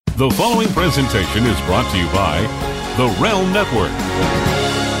The following presentation is brought to you by the Realm Network.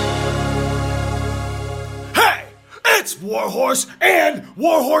 Hey, it's Warhorse and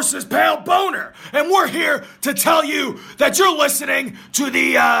Warhorse's pal Boner, and we're here to tell you that you're listening to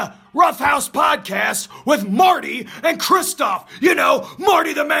the Rough House Podcast with Marty and Christoph. You know,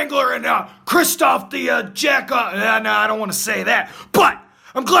 Marty the Mangler and Christoph the Jack. No, I don't want to say that, but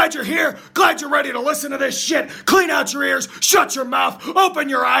I'm glad you're here, glad you're ready to listen to this shit. Clean out your ears, shut your mouth, open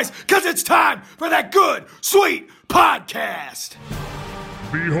your eyes, because it's time for that good, sweet podcast.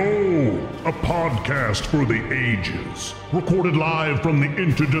 Behold, a podcast for the ages, recorded live from the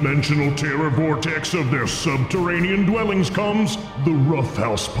interdimensional terror vortex of their subterranean dwellings comes the Rough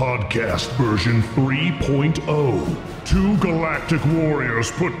House Podcast version 3.0. Two galactic warriors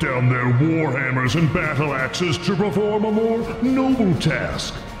put down their warhammers and battle axes to perform a more noble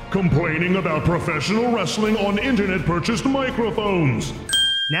task, complaining about professional wrestling on internet-purchased microphones.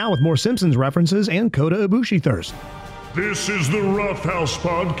 Now with more Simpsons references and Kota Ibushi thirst. This is the Rough House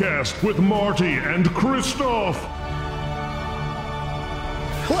Podcast with Marty and Christoph.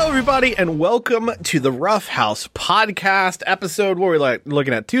 Hello, everybody, and welcome to the Rough House Podcast episode where we're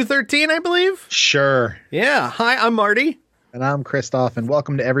looking at 213, I believe. Sure. Yeah. Hi, I'm Marty. And I'm Christoph, and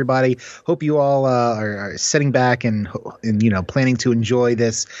welcome to everybody. Hope you all are sitting back and planning to enjoy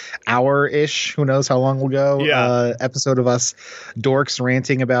this hour-ish, who knows how long we'll go, episode of us dorks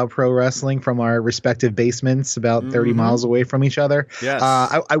ranting about pro wrestling from our respective basements about 30 miles away from each other. Yes.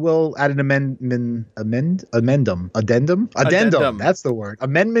 I will add an addendum. That's the word.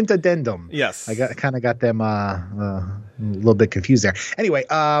 Amendment addendum. Yes. I kind of got them a little bit confused there. Anyway.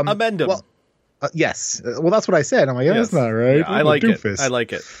 Amendum. Well, yes. Well, that's what I said. I'm like, oh, that's not right. Yeah, I like it. I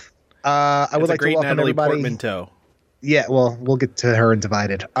like it. I would like to welcome Natalie everybody. Portmanteau. Yeah, well, we'll get to her in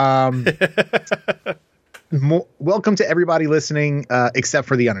Divided. Welcome to everybody listening, except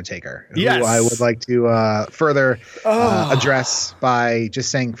for The Undertaker, who I would like to further address by just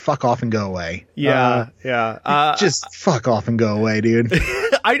saying fuck off and go away. Just fuck off and go away, dude.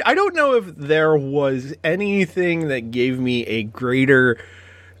 I don't know if there was anything that gave me a greater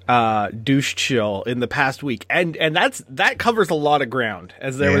douche chill in the past week, and that covers a lot of ground,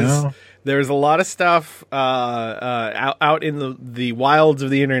 as there's a lot of stuff out in the wilds of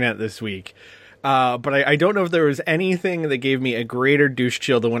the internet this week, but I don't know if there was anything that gave me a greater douche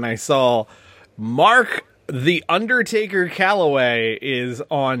chill than when I saw Mark the Undertaker Calloway is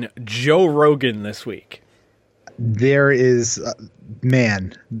on Joe Rogan this week. There is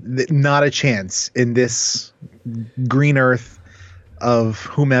not a chance in this green earth of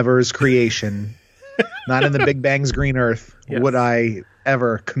whomever's creation, not in the Big Bang's green earth, would I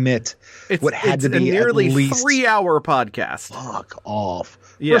ever commit what had to be a nearly at least 3-hour podcast. Fuck off.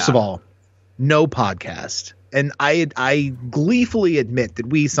 Yeah. First of all, no podcast. And I gleefully admit that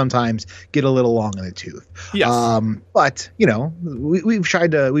we sometimes get a little long in the tooth. Yes. But we've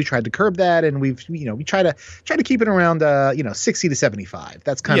tried to curb that, and we try to keep it around 60 to 75.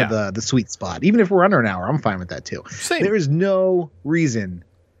 That's kind of the sweet spot. Even if we're under an hour, I'm fine with that too. Same. There is no reason.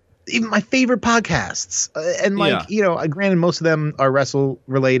 Even my favorite podcasts, granted, most of them are wrestle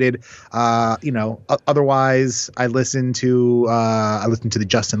related. Otherwise, I listen to the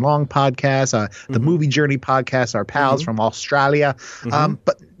Justin Long podcast, the Movie Journey podcast, our pals from Australia.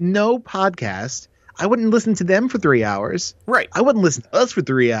 But no podcast, I wouldn't listen to them for 3 hours. Right. I wouldn't listen to us for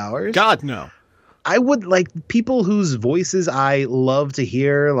 3 hours. God, no. I would like people whose voices I love to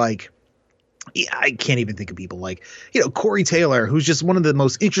hear, like. I can't even think of people like, Corey Taylor, who's just one of the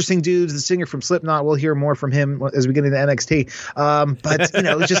most interesting dudes, the singer from Slipknot. We'll hear more from him as we get into NXT. But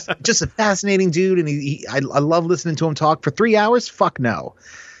just a fascinating dude. And I love listening to him talk for 3 hours. Fuck no.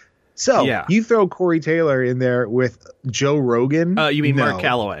 So you throw Corey Taylor in there with Joe Rogan. You mean Mark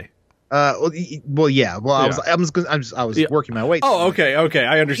Calloway? I was working my way. Oh, okay.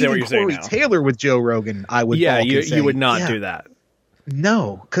 I understand what you're saying now. Corey Taylor with Joe Rogan, I would. Yeah, you would not do that.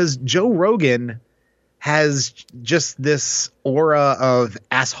 No, because Joe Rogan has just this aura of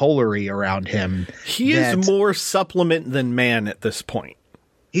assholery around him. He is more supplement than man at this point.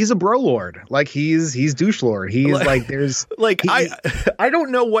 He's a bro lord. Like he's douche lord. He's like there's like I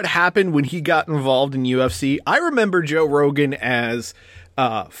don't know what happened when he got involved in UFC. I remember Joe Rogan as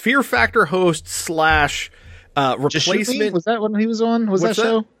Fear Factor host / replacement. Was that when he was on? Was that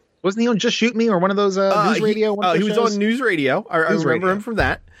show? Wasn't he on Just Shoot Me or one of those news radio? He was on News Radio. I remember him from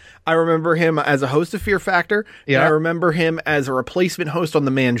that. I remember him as a host of Fear Factor. Yeah. And I remember him as a replacement host on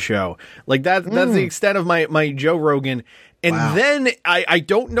The Man Show. Like that's the extent of my Joe Rogan. And then I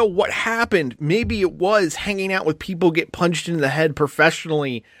don't know what happened. Maybe it was hanging out with people get punched in the head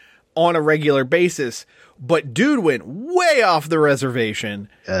professionally on a regular basis, but dude went way off the reservation.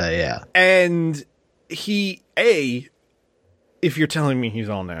 Yeah. And if you're telling me he's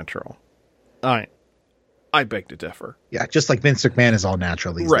all natural, I beg to differ. Yeah, just like Vince McMahon is all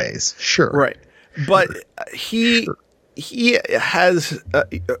natural these days. Sure. Right. But he has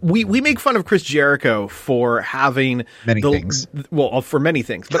we make fun of Chris Jericho for having many things. Well, for many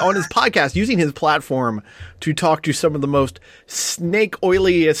things, but on his podcast, using his platform to talk to some of the most snake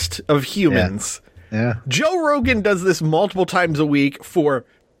oiliest of humans. Yeah. Joe Rogan does this multiple times a week for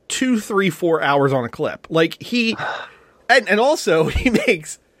 2, 3, 4 hours on a clip. Like and also he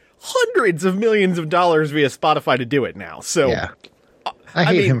makes hundreds of millions of dollars via Spotify to do it now. So yeah. I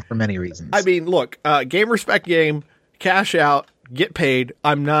hate him for many reasons. I mean, look, game respect game, cash out, get paid.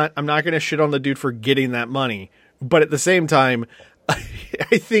 I'm not going to shit on the dude for getting that money. But at the same time,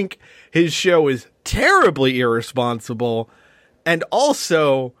 I think his show is terribly irresponsible. And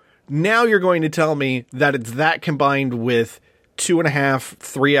also, now you're going to tell me that it's that combined with 2.5,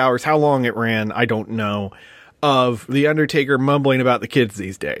 3 hours, how long it ran, I don't know, of The Undertaker mumbling about the kids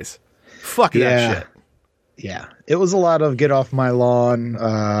these days. Fuck that shit. Yeah, it was a lot of get off my lawn.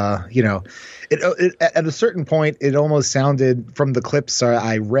 It at a certain point, it almost sounded from the clips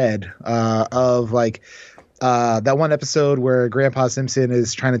I read of like that one episode where Grandpa Simpson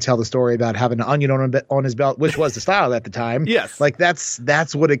is trying to tell the story about having an onion on his belt, which was the style at the time. Yes, like that's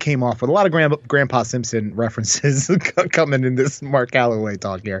what it came off with. A lot of Grandpa Simpson references coming in this Mark Calloway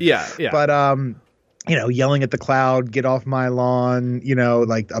talk here. Yeah. But yelling at the crowd, get off my lawn,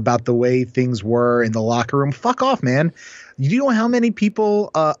 like about the way things were in the locker room. Fuck off, man. You know how many people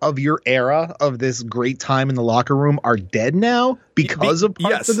of your era of this great time in the locker room are dead now because of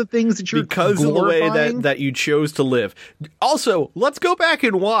parts of the things that you're because glorifying? of the way that you chose to live. Also, let's go back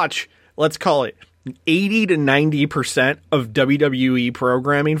and watch, let's call it 80 to 90% of WWE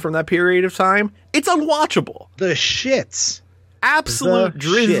programming from that period of time. It's unwatchable. The shits. Absolute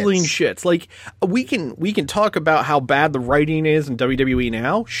drizzling shits. Like we can talk about how bad the writing is in WWE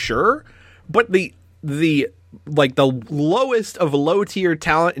now, sure, but the lowest of low tier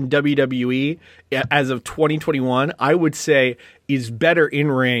talent in WWE as of 2021, I would say is better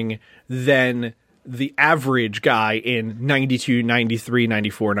in ring than the average guy in 92, 93,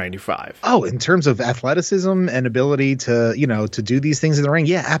 94, 95. Oh, in terms of athleticism and ability to do these things in the ring.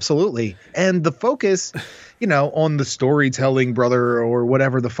 Yeah, absolutely. And the focus, on the storytelling brother or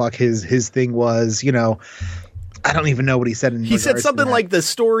whatever the fuck his thing was, I don't even know what he said. He said something like the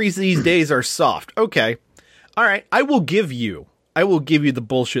stories these days are soft. Okay. All right. I will give you the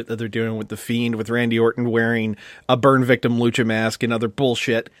bullshit that they're doing with The Fiend, with Randy Orton wearing a burn victim lucha mask and other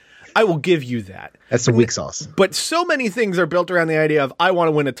bullshit. I will give you that. That's the weak sauce. But so many things are built around the idea of, I want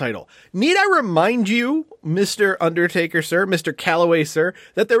to win a title. Need I remind you, Mr. Undertaker, sir, Mr. Calloway, sir,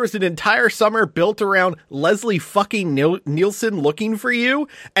 that there was an entire summer built around Leslie fucking Nielsen looking for you,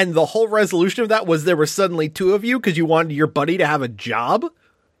 and the whole resolution of that was there were suddenly two of you because you wanted your buddy to have a job?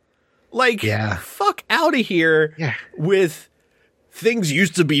 Like, fuck out of here with... Things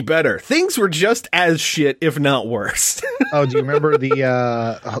used to be better. Things were just as shit, if not worse. Oh, do you remember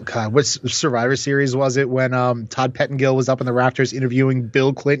what Survivor Series was it when Todd Pettengill was up in the rafters interviewing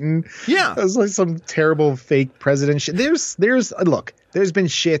Bill Clinton? Yeah. It was like some terrible fake president shit. There's been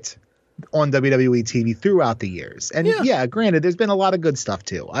shit on WWE TV throughout the years. And granted, there's been a lot of good stuff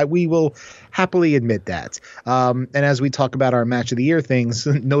too. We will happily admit that. And as we talk about our match of the year things,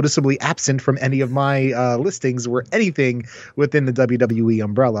 noticeably absent from any of my listings were anything within the WWE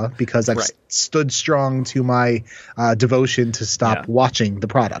umbrella because I've stood strong to my devotion to stop watching the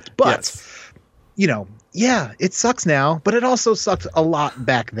product. But, it sucks now, but it also sucked a lot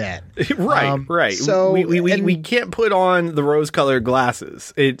back then. Right. So we can't put on the rose-colored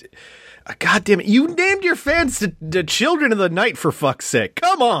glasses. God damn it. You named your fans the Children of the Night, for fuck's sake.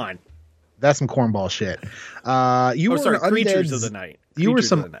 Come on. That's some cornball shit. Creatures of the Night. You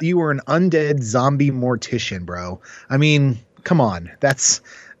were an undead zombie mortician, bro. I mean, come on. That's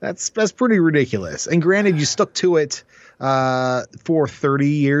pretty ridiculous. And granted, you stuck to it for 30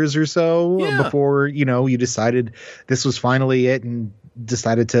 years or so before, you decided this was finally it and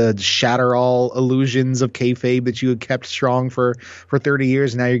decided to shatter all illusions of kayfabe that you had kept strong for 30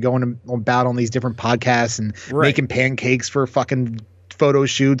 years. Now you're going about on these different podcasts and making pancakes for fucking photo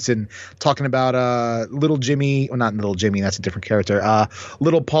shoots and talking about little Jimmy, well, not little Jimmy, that's a different character,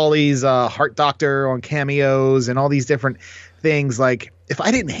 little Paulie's heart doctor on cameos and all these different things. Like, if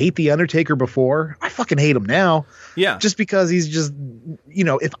I didn't hate The Undertaker before, I fucking hate him now. Yeah. Just because he's just,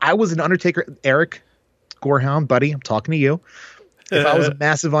 if I was an Undertaker, Eric Gorehound, buddy, I'm talking to you. If I was a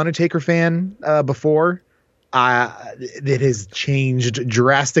massive Undertaker fan before, that has changed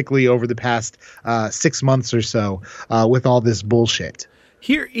drastically over the past 6 months or so with all this bullshit.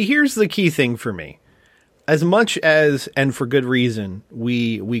 Here's the key thing for me. As much as, and for good reason,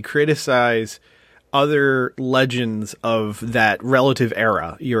 we criticize other legends of that relative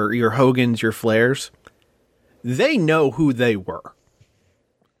era, your Hogans, your Flairs, they know who they were.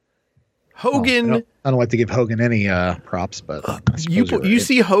 Hogan... I don't like to give Hogan any props, but... you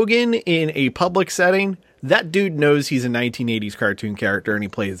see Hogan in a public setting, that dude knows he's a 1980s cartoon character and he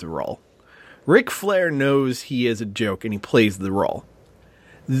plays the role. Ric Flair knows he is a joke and he plays the role.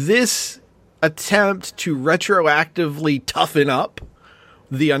 This attempt to retroactively toughen up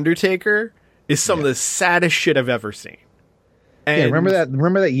The Undertaker is some of the saddest shit I've ever seen. And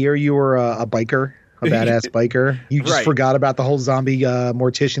remember that year you were a biker, a badass biker? You just forgot about the whole zombie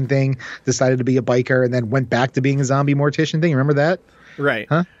mortician thing, decided to be a biker, and then went back to being a zombie mortician thing. Remember that? Right.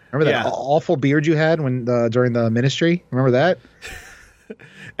 Huh? Remember that awful beard you had when during the ministry? Remember that?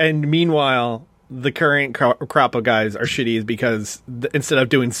 And meanwhile, the current crop of guys are shitty because instead of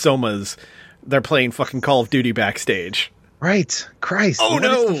doing somas, they're playing fucking Call of Duty backstage. Right. Christ. Oh,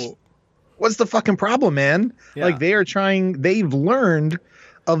 no. What's the fucking problem, man? Yeah. Like they've learned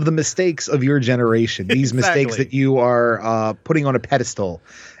of the mistakes of your generation, these mistakes that you are putting on a pedestal,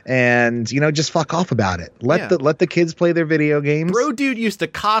 and just fuck off about it. Let the kids play their video games. Bro dude used to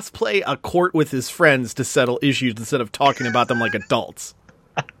cosplay a court with his friends to settle issues instead of talking about them like adults.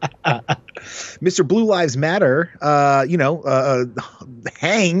 Mr. Blue Lives Matter,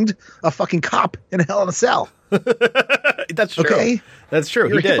 hanged a fucking cop in a Hell in a Cell. That's true. Okay? That's true.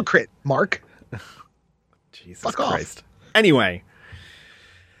 You're a hypocrite, Mark. Jesus Fuck Christ. off. Anyway,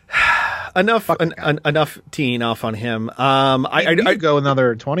 enough teeing off on him. I go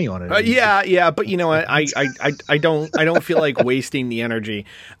another 20 on it. Yeah, but you know what? I don't feel like wasting the energy.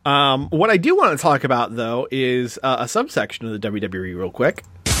 What I do want to talk about though is a subsection of the WWE real quick.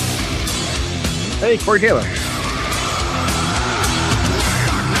 Hey, Corey Taylor.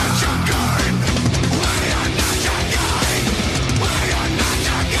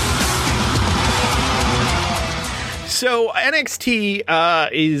 So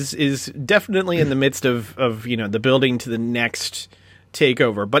NXT is definitely in the midst of the building to the next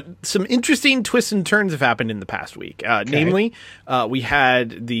takeover, but some interesting twists and turns have happened in the past week. Namely, we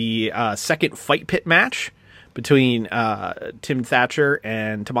had the second Fight Pit match between Tim Thatcher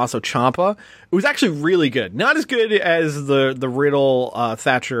and Tommaso Ciampa. It was actually really good. Not as good as the Riddle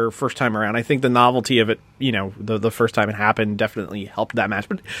Thatcher first time around. I think the novelty of it, the first time it happened definitely helped that match.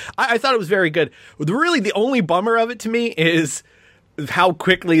 But I thought it was very good. Really, the only bummer of it to me is how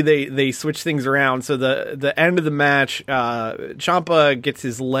quickly they switch things around. So the end of the match, Ciampa gets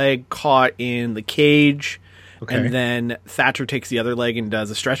his leg caught in the cage. Okay. And then Thatcher takes the other leg and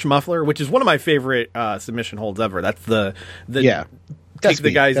does a stretch muffler, which is one of my favorite submission holds ever. That's the take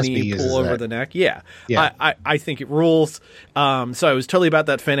the guy's knee, pull over the neck. Yeah. I think it rules. So I was totally about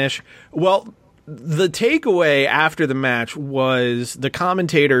that finish. Well, the takeaway after the match was the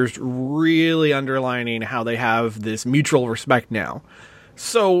commentators really underlining how they have this mutual respect now.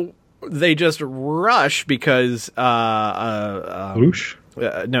 So they just rush because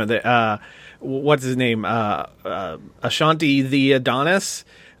what's his name? Ashanti the Adonis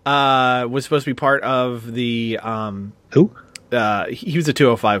was supposed to be part of the who? He was a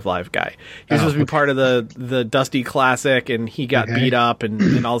 205 Live guy. He was supposed to be part of the Dusty Classic, and he got beat up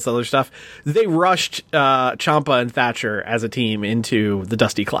and all this other stuff. They rushed Ciampa and Thatcher as a team into the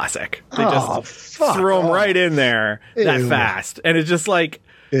Dusty Classic. They just threw him right in there that fast, and it's just like,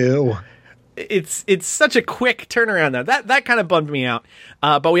 ew. It's such a quick turnaround there. That kind of bummed me out.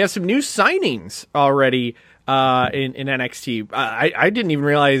 But we have some new signings already in NXT. I didn't even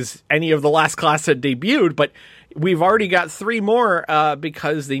realize any of the last class had debuted, but we've already got 3 more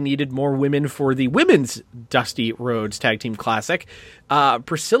because they needed more women for the Women's Dusty Rhodes Tag Team Classic.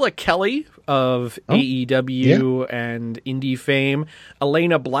 Priscilla Kelly of AEW and indie fame,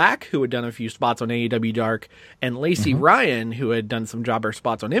 Elena Black, who had done a few spots on AEW Dark, and Lacey Ryan, who had done some jobber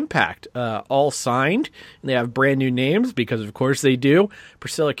spots on Impact, all signed. And they have brand new names because, of course, they do.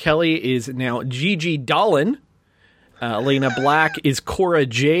 Priscilla Kelly is now Gigi Dolan. Elena Black is Cora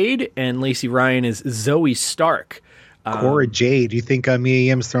Jade, and Lacey Ryan is Zoe Stark. Cora Jade, you think Mia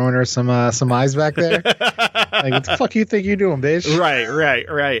Yim's throwing her some eyes back there? Like, what the fuck you think you're doing, bitch?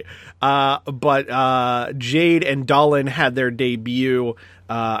 Right. But Jade and Dolan had their debut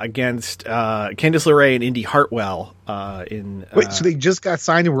against Candice LeRae and Indy Hartwell. Wait, so they just got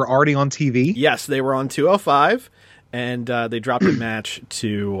signed and were already on TV? Yes, they were on 205, and they dropped a match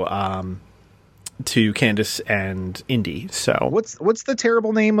to to Candice and Indy. So what's the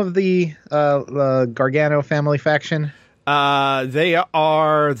terrible name of the Gargano family faction? They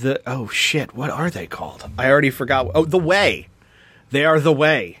are what are they called? I already forgot. Oh, The Way. They are The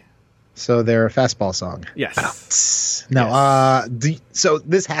Way. So they're a fastball song. Yes. No. Yes. So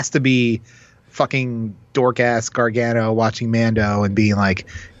this has to be fucking dork ass Gargano watching Mando and being like,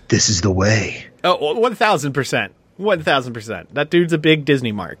 "This is the way." Oh, 1,000%. 1,000%. That dude's a big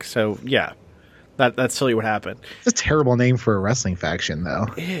Disney mark. So yeah, that's totally what happened. It's a terrible name for a wrestling faction, though.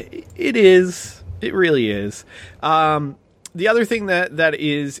 It is. It really is. The other thing that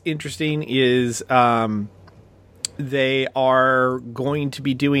is interesting is they are going to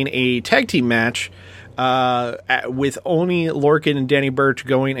be doing a tag team match with Oney Lorcan and Danny Burch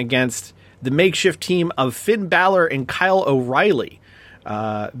going against the makeshift team of Finn Balor and Kyle O'Reilly.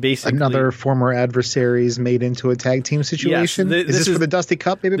 Basically, another former adversaries made into a tag team situation. Yes, is this for the Dusty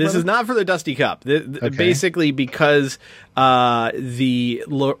Cup, baby? This is not for the Dusty Cup. Okay. Basically, because the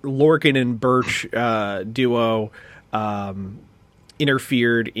Lorcan and Burch duo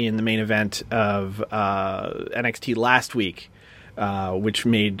interfered in the main event of NXT last week, which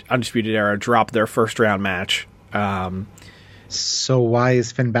made Undisputed Era drop their first round match. So why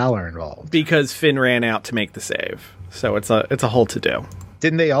is Finn Balor involved? Because Finn ran out to make the save. So it's a whole to do.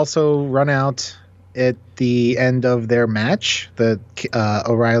 Didn't they also run out at the end of their match, the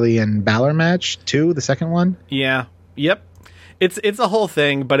O'Reilly and Balor match too, the second one? Yeah. Yep. It's a whole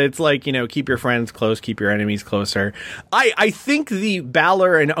thing, but it's like, keep your friends close, keep your enemies closer. I think the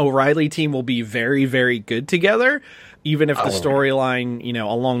Balor and O'Reilly team will be very, very good together, even if the storyline,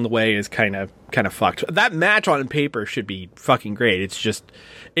 along the way is kind of fucked. That match on paper should be fucking great. It's just,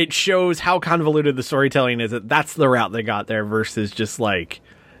 it shows how convoluted the storytelling is. That's the route they got there versus just like,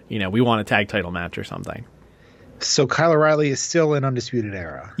 we want a tag title match or something. So Kyle O'Reilly is still in Undisputed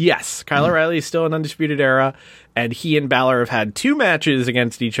Era. Yes, Kyle O'Reilly is still in Undisputed Era, and he and Balor have had 2 matches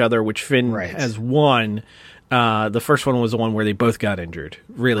against each other, which Finn has won. The first one was the one where they both got injured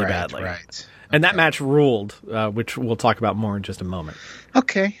really badly. Right. And that match ruled, which we'll talk about more in just a moment.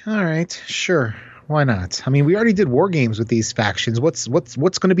 Okay, all right, sure, why not? I mean, we already did War Games with these factions. What's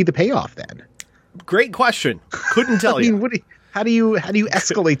going to be the payoff then? Great question. Couldn't tell you. How do you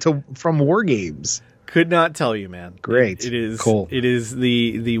escalate from War Games? Could not tell you, man. Great. It is cool. It is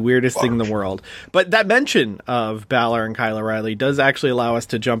the weirdest thing in the world. But that mention of Balor and Kyle O'Reilly does actually allow us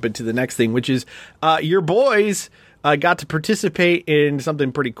to jump into the next thing, which is your boys got to participate in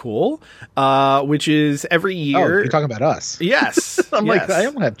something pretty cool, which is every year. Oh, you're talking about us. Yes. I'm like, I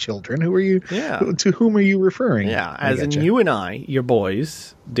don't have children. Who are you? Yeah. To whom are you referring? Yeah, as in you and I, your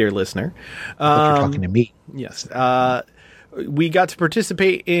boys, dear listener. But you're talking to me. Yes. We got to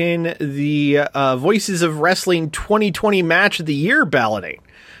participate in the Voices of Wrestling 2020 Match of the Year balloting.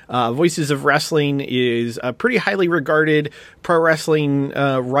 Voices of Wrestling is a pretty highly regarded pro wrestling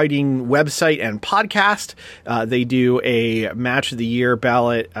writing website and podcast. They do a Match of the Year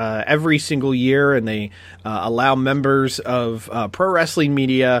ballot every single year, and they allow members of pro wrestling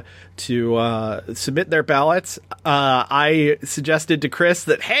media to submit their ballots. I suggested to Chris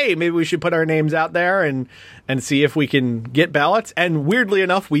that, hey, maybe we should put our names out there and see if we can get ballots. And weirdly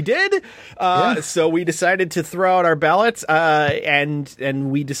enough, we did. So we decided to throw out our ballots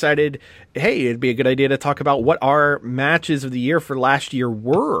and we decided, hey, it'd be a good idea to talk about what our matches of the year for last year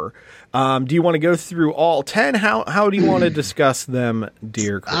were. Do you want to go through all 10? How do you want to discuss them,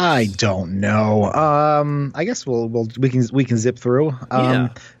 dear Chris? I don't know. I guess we can zip through.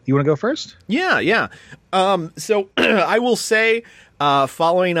 You want to go first? Yeah. So I will say,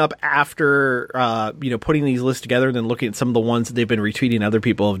 following up after putting these lists together and then looking at some of the ones that they've been retweeting other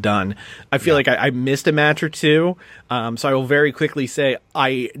people have done, I feel like I missed a match or two. So I will very quickly say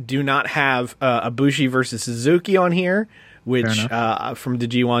I do not have Ibushi versus Suzuki on here, which from the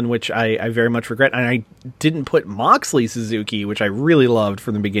G1, which I very much regret. And I didn't put Moxley Suzuki, which I really loved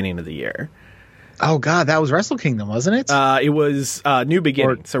from the beginning of the year. Oh God, that was Wrestle Kingdom, wasn't it? It was New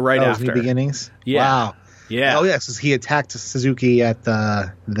Beginnings, so right after. New Beginnings? Yeah. Wow. Yeah. Oh, yeah, because he attacked Suzuki at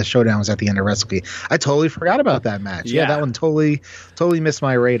the showdown was at the end of Wrestle Kingdom. I totally forgot about that match. Yeah, that one totally missed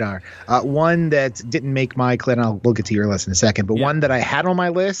my radar. One that didn't make my clip, and we'll get to your list in a second, but one that I had on my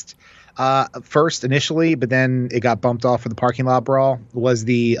list first initially, but then it got bumped off for the parking lot brawl, was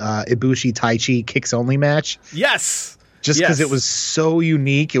the Ibushi Taichi kicks only match. Yes. Just because it was so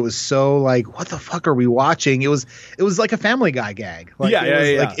unique, it was so like, what the fuck are we watching? It was like a Family Guy gag. Like,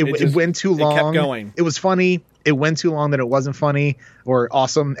 it went too long. It kept going. It was funny. It went too long that it wasn't funny or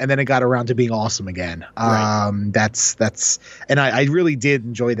awesome, and then it got around to being awesome again. Right. That's and I really did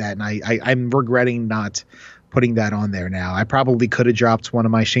enjoy that, and I'm regretting not putting that on there now. I probably could have dropped one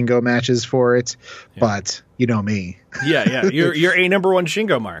of my Shingo matches for it, but you know me. Yeah. You're a number one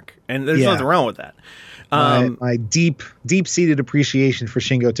Shingo mark, and there's nothing wrong with that. My deep-seated appreciation for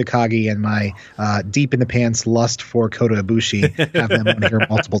Shingo Takagi and my deep in the pants lust for Kota Ibushi have them on here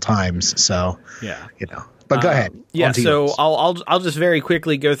multiple times. So, but go ahead. Yeah, so I'll just very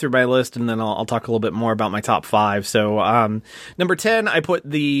quickly go through my list, and then I'll talk a little bit more about my top 5. So number 10, I put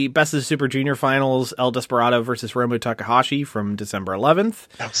the Best of the Super Junior Finals, El Desperado versus Hiromu Takahashi from December 11th.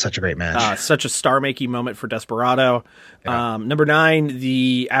 That was such a great match. Such a star-making moment for Desperado. Yeah. Number 9,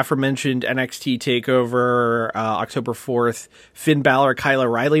 the aforementioned NXT TakeOver October 4th Finn Balor Kyle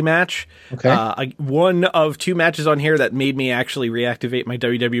O'Reilly match. Okay. One of 2 matches on here that made me actually reactivate my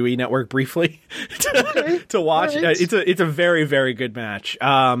WWE Network briefly to watch. Right. It's a very, very good match.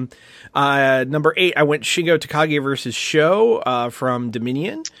 Number 8, I went Shingo Takagi versus Sho from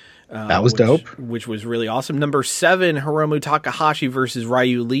Dominion. That was dope. Which was really awesome. Number 7, Hiromu Takahashi versus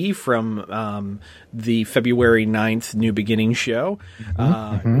Ryu Lee from the February 9th New Beginning show.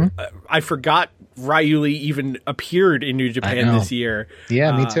 I forgot Ryu Lee even appeared in New Japan this year.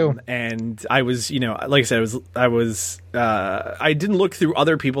 Yeah, me too. And I was, like I said, I didn't look through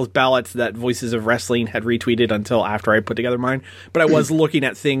other people's ballots that Voices of Wrestling had retweeted until after I put together mine. But I was looking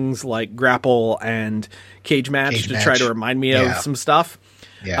at things like Grapple and Cage Match to try to remind me of some stuff.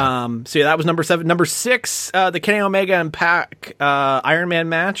 Yeah. So that was number 7. Number 6, the Kenny Omega and Pac Iron Man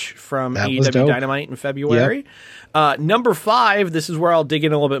match from AEW Dynamite in February. Yep. Number 5, this is where I'll dig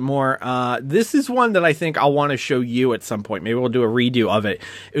in a little bit more. This is one that I think I'll want to show you at some point. Maybe we'll do a redo of it.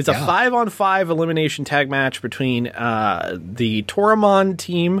 It was a 5-on-5 elimination tag match between the Toramon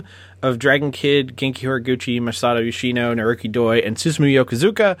team of Dragon Kid, Genki Horiguchi, Masato Yoshino, Naruki Doi, and Susumu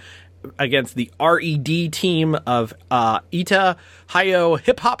Yokozuka against the RED team of Ita, Hayo,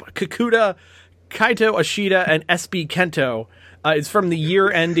 Hip Hop, Kakuta, Kaito Ashida, and SB Kento. It's from the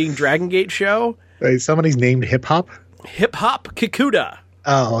year-ending Dragon Gate show. Wait, somebody's named Hip Hop? Hip Hop Kakuta.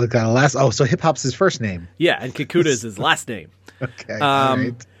 Oh, got a last. Oh, so Hip Hop's his first name. Yeah, and Kakuta is his last name. Okay. All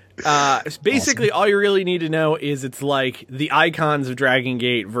right. Basically, all you really need to know is it's like the icons of Dragon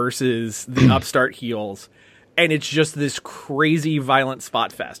Gate versus the upstart heels. And it's just this crazy violent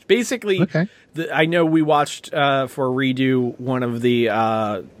spot fest. Basically, I know we watched for redo one of the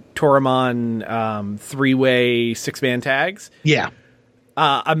Toramon 3-way 6-man tags. Yeah.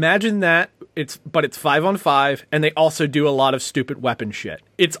 Imagine that it's 5-on-5, and they also do a lot of stupid weapon shit.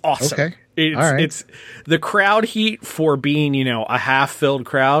 It's awesome. Okay. It's the crowd heat for being, a half-filled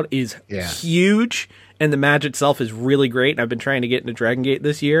crowd is huge. And the match itself is really great. I've been trying to get into Dragon Gate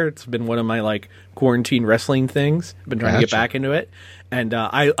this year. It's been one of my quarantine wrestling things. I've been trying to get back into it. And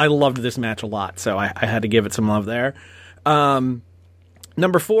I loved this match a lot. So I had to give it some love there.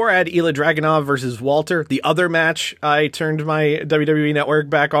 Number 4, I had Ilya Dragunov versus Walter. The other match I turned my WWE Network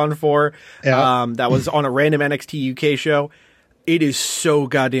back on for. That was on a random NXT UK show. It is so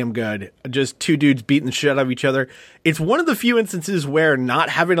goddamn good. Just 2 dudes beating the shit out of each other. It's one of the few instances where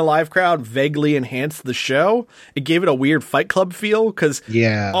not having a live crowd vaguely enhanced the show. It gave it a weird Fight Club feel because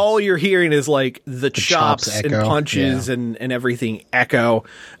all you're hearing is the chops and punches and everything echo.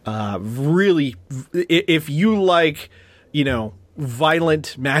 Really, if you like,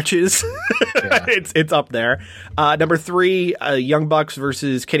 violent matches, it's up there. Number 3, Young Bucks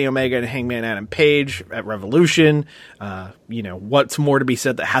versus Kenny Omega and Hangman Adam Page at Revolution. What's more to be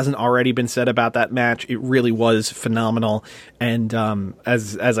said that hasn't already been said about that match? It really was phenomenal. And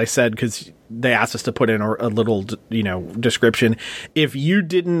as I said, because they asked us to put in a little description, if you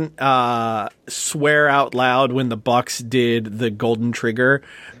didn't swear out loud when the Bucks did the Golden Trigger,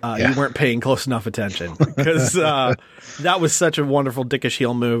 you weren't paying close enough attention, because that was such a wonderful dickish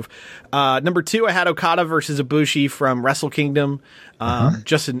heel move. Number 2, I had Okada versus Ibushi from Wrestle Kingdom.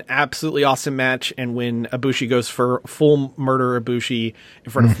 Just an absolutely awesome match. And when Ibushi goes for full murder Ibushi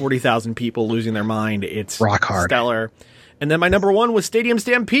in front of 40,000 people losing their mind, it's rock hard, stellar. And then my number 1 was Stadium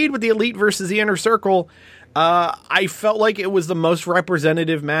Stampede with the Elite versus the Inner Circle. I felt like it was the most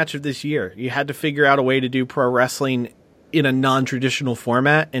representative match of this year. You had to figure out a way to do pro wrestling in a non-traditional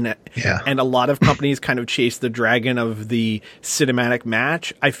format, and a lot of companies kind of chase the dragon of the cinematic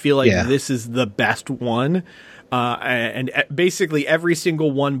match. I feel like this is the best one, and basically every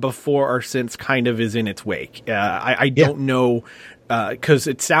single one before or since kind of is in its wake. I don't know, because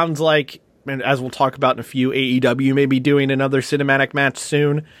it sounds like, and as we'll talk about in a few, AEW may be doing another cinematic match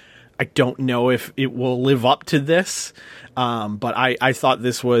soon. I don't know if it will live up to this, but I thought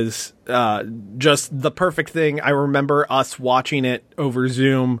this was just the perfect thing. I remember us watching it over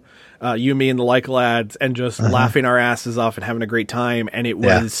Zoom you, me, and the like lads, and just laughing our asses off and having a great time. And it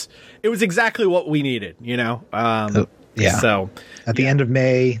was exactly what we needed, you know? So at the end of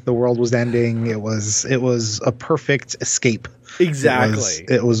May, the world was ending. It was a perfect escape. Exactly.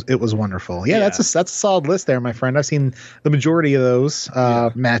 It was wonderful. Yeah, that's a solid list there, my friend. I've seen the majority of those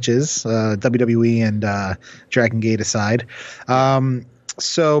matches, WWE and Dragon Gate aside.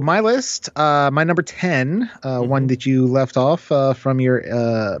 So my list, my number 10, one that you left off from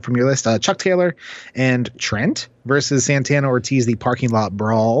your list, Chuck Taylor and Trent versus Santana Ortiz, the parking lot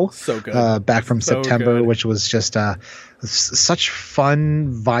brawl. So good. Back from September, which was just such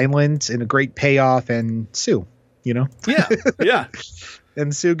fun, violent, and a great payoff. And Sue, you know? Yeah.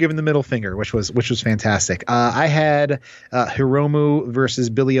 And Sue giving the middle finger, which was fantastic. I had Hiromu versus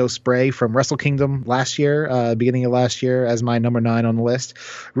Billy Ospreay from Wrestle Kingdom last year, beginning of last year, as my number 9 on the list.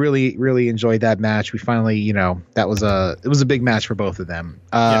 Really, really enjoyed that match. We finally, it was a big match for both of them.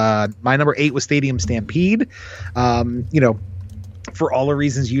 My number 8 was Stadium Stampede. For all the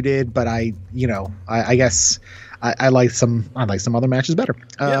reasons you did, but I guess I like some other matches better.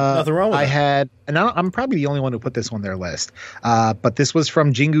 Nothing wrong with that. I'm probably the only one who put this on their list. But this was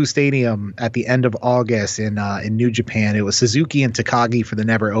from Jingu Stadium at the end of August in New Japan. It was Suzuki and Takagi for the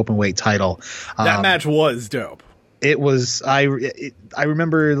Never Openweight title. That match was dope. It was. I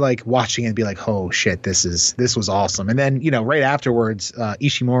remember like watching it and be like, oh shit, this was awesome. And then right afterwards,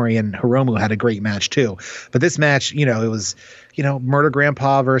 Ishimori and Hiromu had a great match too. But this match, it was Murder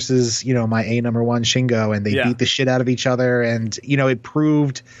Grandpa versus my number 1 Shingo, and they beat the shit out of each other, and it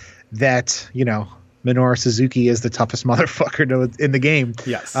proved that Minoru Suzuki is the toughest motherfucker in the game.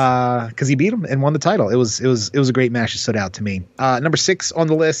 Yes, because he beat him and won the title. It was a great match that stood out to me. Number 6 on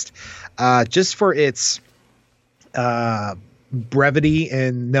the list, just for its brevity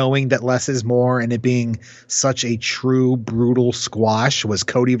and knowing that less is more, and it being such a true brutal squash, was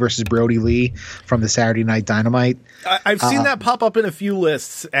Cody versus Brody Lee from the Saturday Night Dynamite. I've seen that pop up in a few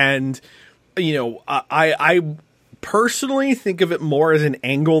lists, and I personally think of it more as an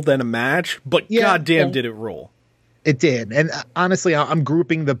angle than a match, but goddamn did it rule. It did. And honestly, I'm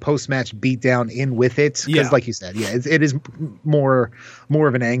grouping the post-match beatdown in with it because, like you said, it is more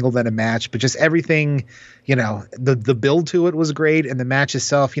of an angle than a match. But just everything, the build to it was great, and the match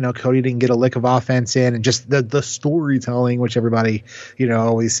itself, Cody didn't get a lick of offense in, and just the storytelling, which everybody,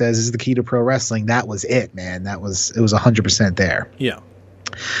 always says is the key to pro wrestling. That was it, man. It was 100% there. Yeah.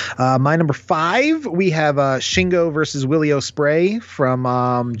 My number 5, we have Shingo versus Willie Ospreay from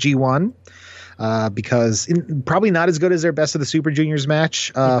G1. Because probably not as good as their Best of the Super Juniors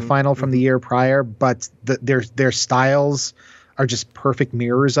match final from the year prior, but their styles are just perfect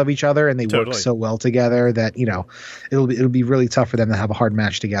mirrors of each other, and they work so well together that it'll be really tough for them to have a hard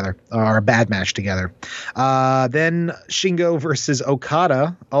match together or a bad match together. Then Shingo versus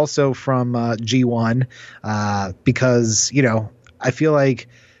Okada, also from G1, because I feel like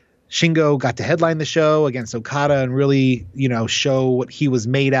Shingo got to headline the show against Okada and really, show what he was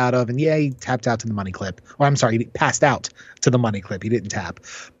made out of. And he tapped out to the money clip. Or I'm sorry, he passed out to the money clip. He didn't tap.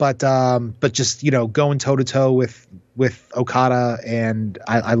 But just, going toe to toe with Okada, and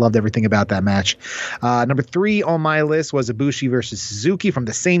I loved everything about that match. Number 3 on my list was Ibushi versus Suzuki from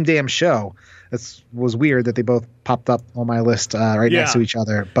the same damn show. It was weird that they both popped up on my list next to each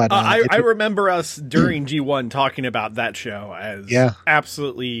other. But I remember us during G1 talking about that show as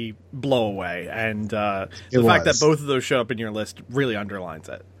absolutely blow away. And the fact that both of those show up in your list really underlines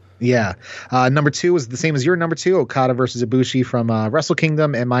it. Yeah. Number 2 was the same as your number 2, Okada versus Ibushi from Wrestle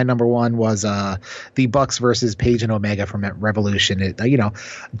Kingdom. And my number 1 was the Bucks versus Page and Omega from Revolution. It,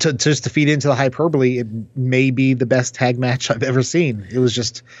 just to feed into the hyperbole, it may be the best tag match I've ever seen. It was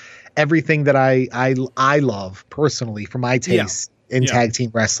just everything that I love personally for my taste in tag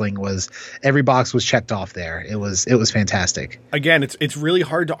team wrestling. Was every box was checked off there. It was fantastic. Again, it's really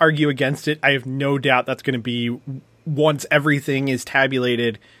hard to argue against it. I have no doubt that's going to be, once everything is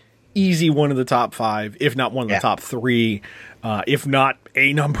tabulated, easy one of the top 5, if not one of the top 3, if not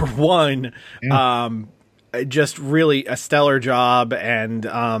a number 1. Just really a stellar job, and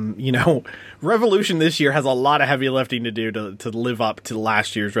Revolution this year has a lot of heavy lifting to do to live up to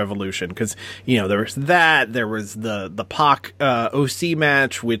last year's Revolution, because there was the Pac OC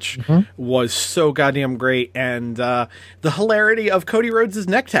match, which was so goddamn great, and the hilarity of Cody Rhodes'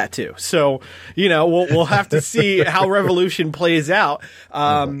 neck tattoo. So we'll have to see how Revolution plays out.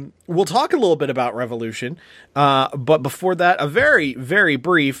 We'll talk a little bit about Revolution, but before that, a very, very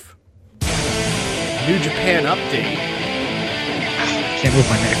brief New Japan update. Can't move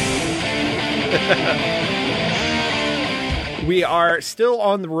my neck. We are still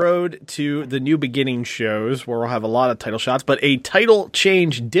on the road to the New Beginning shows where we'll have a lot of title shots, but a title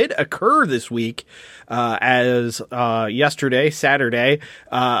change did occur this week. As yesterday, Saturday,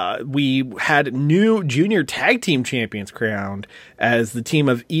 we had new junior tag team champions crowned as the team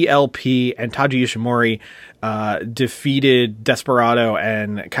of ELP and Taji Ishimori defeated Desperado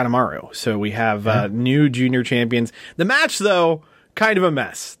and Kanemaru. So we have new junior champions. The match, though, kind of a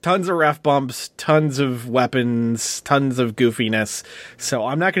mess. Tons of ref bumps, tons of weapons, tons of goofiness. So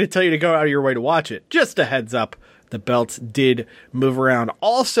I'm not going to tell you to go out of your way to watch it. Just a heads up, the belts did move around.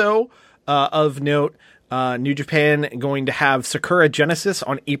 Also, of note, New Japan going to have Sakura Genesis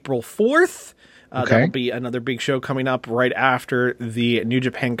on April 4th. That'll be another big show coming up right after the New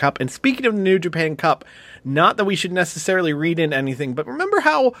Japan Cup. And speaking of the New Japan Cup, not that we should necessarily read in anything, but remember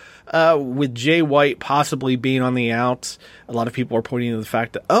how with Jay White possibly being on the outs, a lot of people are pointing to the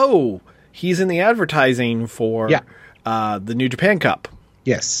fact that, he's in the advertising for the New Japan Cup.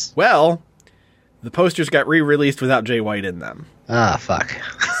 Yes. Well, the posters got re-released without Jay White in them. Ah, fuck.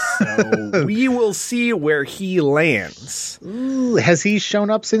 So we will see where he lands. Ooh, has he shown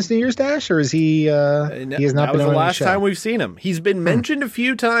up since New Year's Dash, or is he? He has not. That been was on the last show? time we've seen him. He's been mentioned a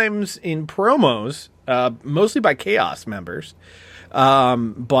few times in promos, mostly by Chaos members,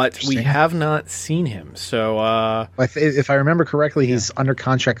 but we have not seen him. So, if I remember correctly, he's under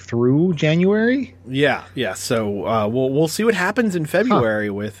contract through January. Yeah. So we'll see what happens in February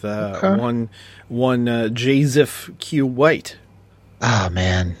with one Jazif Q White. Oh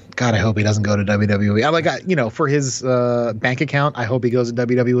man, God, I hope he doesn't go to WWE. For his bank account, I hope he goes to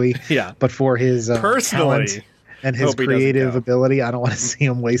WWE. Yeah, but for his personally talent and his creative ability, I don't want to see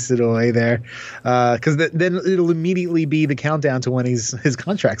him wasted away there. Because then it'll immediately be the countdown to when his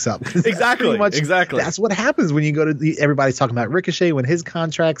contract's up. Exactly. That's what happens when you go to everybody's talking about Ricochet when his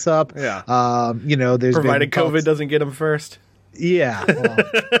contract's up. Yeah. There's provided COVID doesn't get him first. Yeah.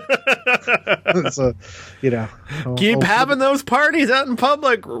 Well, so, keep having those parties out in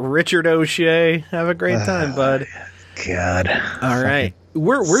public, Richard O'Shea. Have a great time, bud. God. All right.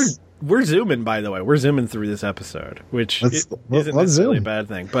 We're zooming, by the way. We're zooming through this episode, which isn't necessarily a bad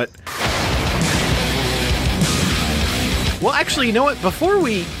thing. But well, actually, you know what? Before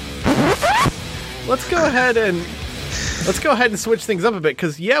we let's go ahead and switch things up a bit,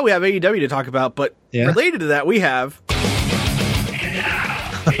 because we have AEW to talk about, but related to that, we have.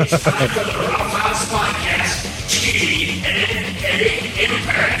 It's time for the Roughhouse Podcast, TNA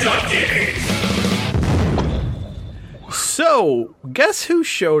Impact Update. So, guess who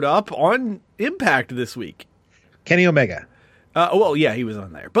showed up on Impact this week? Kenny Omega. He was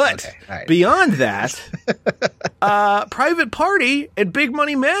on there. But beyond that, Private Party and Big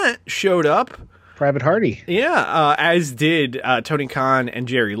Money Matt showed up. Private Hardy. Yeah, as did Tony Khan and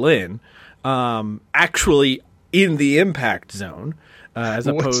Jerry Lynn, actually in the Impact Zone. As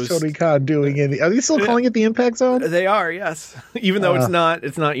opposed, what's Tony Khan doing are they still calling it the Impact Zone? They are, yes. Even though it's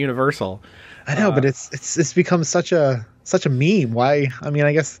not Universal. I know, but it's become such a meme. Why? I mean,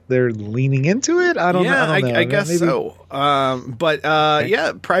 I guess they're leaning into it. I don't know. I guess maybe. So.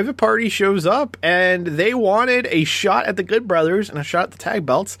 Private Party shows up, and they wanted a shot at the Good Brothers and a shot at the tag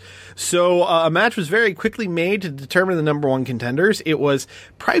belts. So a match was very quickly made to determine the number one contenders. It was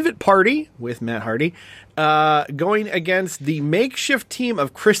Private Party with Matt Hardy going against the makeshift team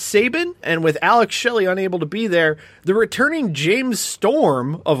of Chris Sabin, and with Alex Shelley unable to be there, the returning James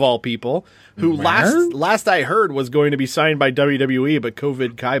Storm, of all people, who last I heard was going to be signed by WWE, but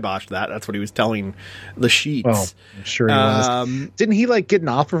COVID kiboshed that. That's what he was telling the sheets. Well, I'm sure he was. Didn't he get an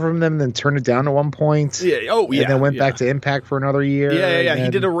offer from them and then turn it down at one point? Yeah. Oh, yeah. And then went back to Impact for another year. Yeah.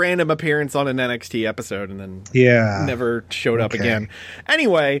 He did a random appearance on an NXT episode and then never showed up again.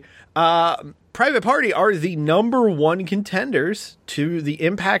 Anyway, Private Party are the number one contenders to the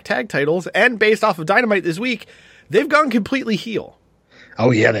Impact tag titles, and based off of Dynamite this week, they've gone completely heel.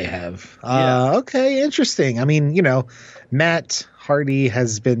 Oh, yeah, they have. Okay, interesting. I mean, Matt Hardy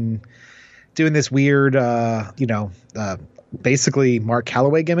has been doing this weird, basically Mark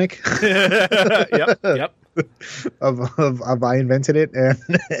Calloway gimmick. Yep. of I invented it,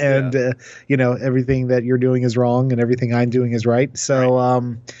 and everything that you're doing is wrong and everything I'm doing is right.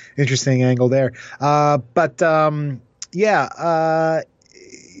 So interesting angle there.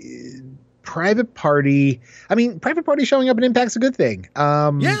 Private Party. I mean, Private Party showing up in Impact's a good thing.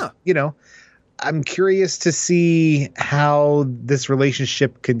 I'm curious to see how this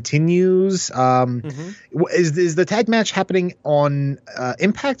relationship continues. Is the tag match happening on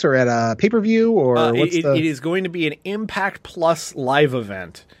Impact or at a pay-per-view, or it is going to be an Impact Plus live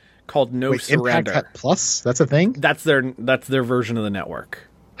event called No Surrender. Impact Plus? That's a thing? That's their version of the network.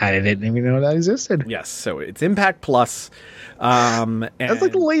 I didn't even know that existed. Yes, so it's Impact Plus. That's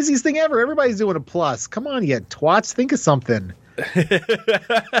like the laziest thing ever. Everybody's doing a plus. Come on, you twats. Think of something.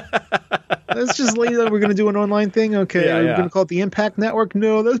 Let's just lay that we're going to do an online thing. Okay, we're going to call it the Impact Network.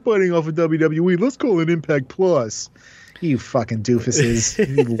 No, that's biting off of WWE. Let's call it Impact Plus. You fucking doofuses.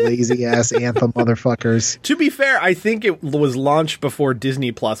 You lazy ass Anthem motherfuckers. To be fair, I think it was launched before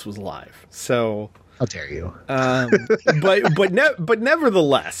Disney Plus was live. So how dare you? But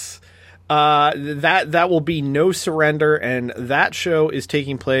nevertheless, that will be No Surrender, and that show is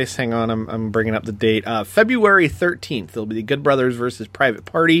taking place. Hang on, I'm bringing up the date. February 13th. It'll be the Good Brothers versus Private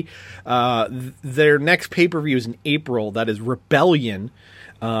Party. Their next pay-per-view is in April. That is Rebellion.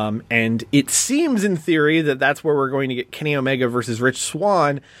 And it seems in theory that that's where we're going to get Kenny Omega versus Rich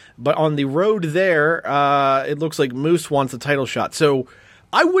Swann. But on the road there, it looks like Moose wants a title shot. So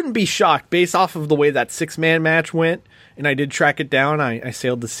I wouldn't be shocked based off of the way that 6-man match went. And I did track it down. I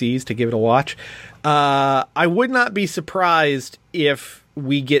sailed the seas to give it a watch. I would not be surprised if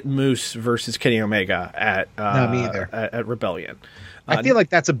we get Moose versus Kenny Omega at me either. At Rebellion. I feel like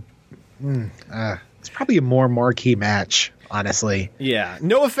that's it's probably a more marquee match, honestly. Yeah.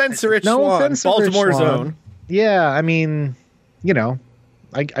 No offense to Rich Swann, Baltimore's own. Yeah, I mean,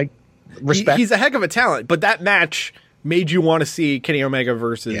 I respect. He's a heck of a talent, but that match made you want to see Kenny Omega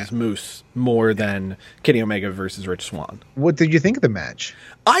versus Moose more than Kenny Omega versus Rich Swann. What did you think of the match?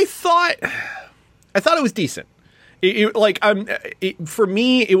 I thought it was decent. For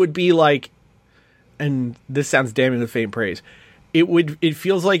me, it would be like, and this sounds damning with faint praise. It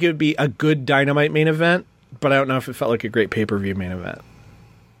feels like it would be a good Dynamite main event, but I don't know if it felt like a great pay-per-view main event.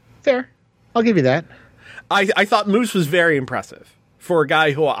 Fair. I'll give you that. I thought Moose was very impressive for a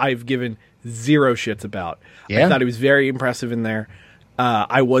guy who I've given zero shits about. Yeah. I thought he was very impressive in there.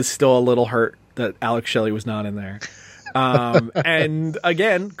 I was still a little hurt that Alex Shelley was not in there. And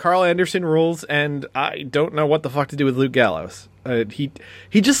again, Carl Anderson rules, and I don't know what the fuck to do with Luke Gallows. He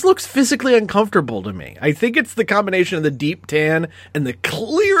just looks physically uncomfortable to me. I think it's the combination of the deep tan and the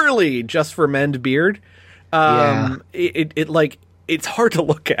clearly just for men beard. It's hard to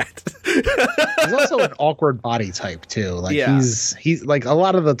look at. He's also an awkward body type too. Like he's like a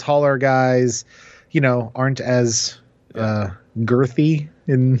lot of the taller guys, aren't as girthy,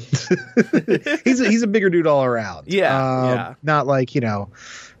 and he's a bigger dude all around. Not like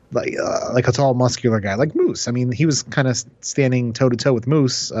like a tall muscular guy like Moose. I mean, he was kind of standing toe to toe with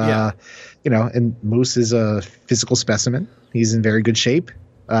Moose. And Moose is a physical specimen. He's in very good shape.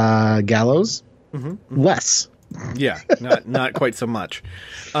 Gallows, less. Yeah, not quite so much.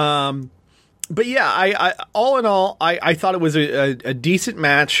 But yeah, I all in all, I thought it was a decent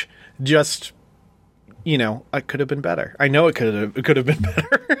match. Just, it could have been better. I know it could have been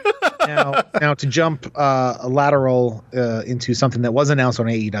better. Now to jump a lateral into something that was announced on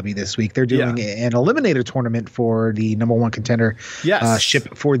AEW this week, they're doing an eliminator tournament for the number one contender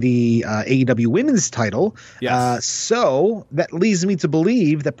ship for the AEW women's title. Yes. So that leads me to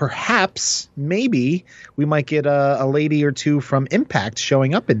believe that perhaps, maybe, we might get a lady or two from Impact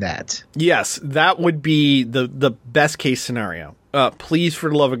showing up in that. Yes, that would be the best case scenario. Please, for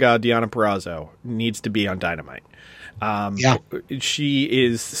the love of God, Deonna Purrazzo needs to be on Dynamite. She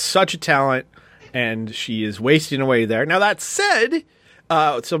is such a talent, and she is wasting away there. Now, that said,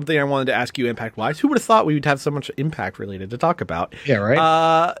 something I wanted to ask you Impact-wise, who would have thought we would have so much Impact-related to talk about? Yeah,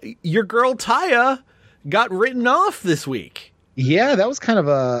 right. Your girl, Taya, got written off this week. Yeah, that was kind of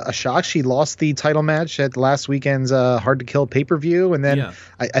a shock. She lost the title match at last weekend's Hard to Kill pay-per-view, and then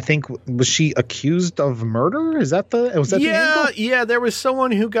I think, was she accused of murder? Was that the angle? Yeah, there was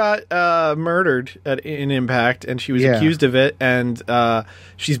someone who got murdered in Impact, and she was accused of it, and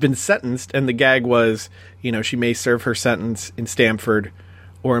she's been sentenced, and the gag was, she may serve her sentence in Stamford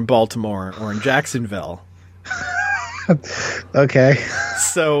or in Baltimore or in Jacksonville. Okay.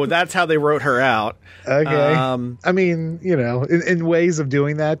 So that's how they wrote her out. Okay. I mean, in ways of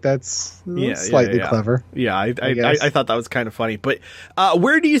doing that, that's slightly clever. Yeah, I thought that was kind of funny. But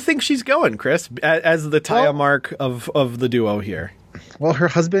where do you think she's going, Chris, as the Taya mark of the duo here? Well, her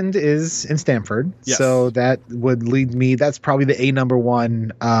husband is in Stamford, so that would lead me. That's probably the number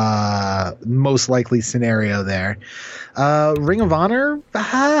one most likely scenario there. Ring of Honor.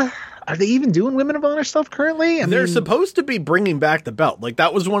 Are they even doing Women of Honor stuff currently? They're supposed to be bringing back the belt. Like,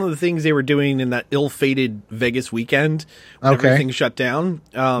 that was one of the things they were doing in that ill-fated Vegas weekend when everything shut down.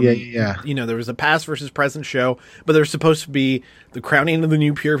 There was a past versus present show, but there's supposed to be the crowning of the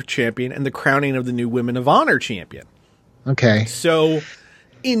new Pure Champion and the crowning of the new Women of Honor Champion. Okay. So,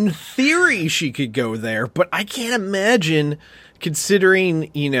 in theory, she could go there, but I can't imagine,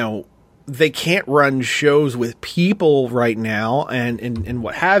 considering, they can't run shows with people right now and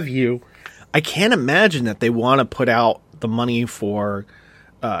what have you, I can't imagine that they want to put out the money for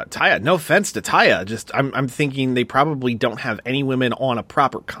Taya. No offense to Taya, just I'm thinking they probably don't have any women on a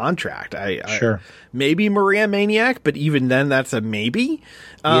proper contract. Sure. Maybe Maria Maniac, but even then, that's a maybe.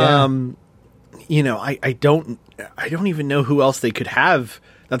 Yeah. I don't even know who else they could have.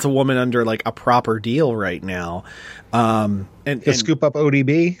 That's a woman under like a proper deal right now. And scoop up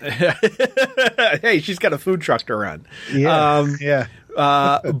ODB. Hey, she's got a food truck to run. Yeah.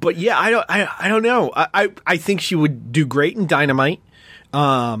 But yeah, I don't know. I think she would do great in Dynamite.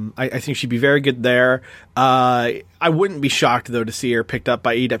 I think she'd be very good there. I wouldn't be shocked though to see her picked up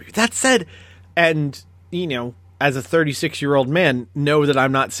by AEW. That said, and as a 36-year-old man, know that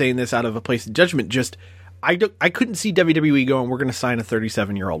I'm not saying this out of a place of judgment. Just I couldn't see WWE going, we're going to sign a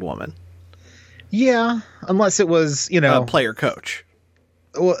 37-year-old woman. Yeah, unless it was a player coach.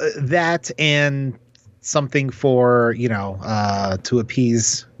 Well, that and something for to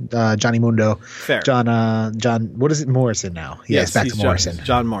appease Johnny Mundo. Fair. John. What is it? Morrison now. Yeah, it's back to Morrison.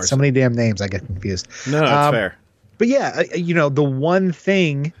 John Morrison. So many damn names, I get confused. No, that's fair. But yeah, the one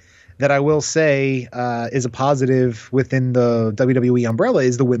thing that I will say is a positive within the WWE umbrella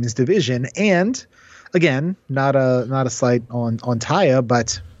is the women's division, and again, not a slight on Taya,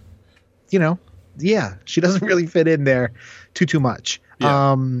 but yeah, she doesn't really fit in there too much.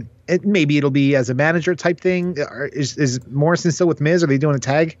 Yeah. Maybe it'll be as a manager type thing. Is Morrison still with Miz? Are they doing a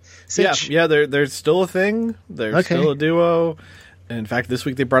tag? Yeah, there's still a thing. There's still a duo. And in fact, this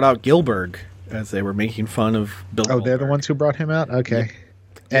week they brought out Gilbert as they were making fun of Bill. Oh, they're the ones who brought him out. Okay, yep.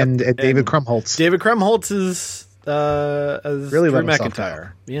 And David Krumholtz. David Krumholtz is as really Drew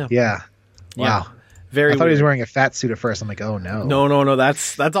McIntyre. Yeah. Wow. Very. I thought he was wearing a fat suit at first. I'm like, oh no. No.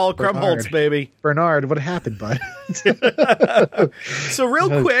 That's all Krumholtz, baby. Bernard, what happened, bud? So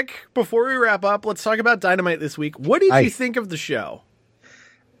real quick, before we wrap up, let's talk about Dynamite this week. What did you think of the show?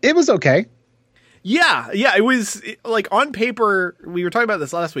 It was okay. Yeah. It was like on paper. We were talking about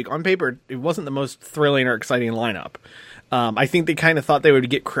this last week. On paper, it wasn't the most thrilling or exciting lineup. I think they kind of thought they would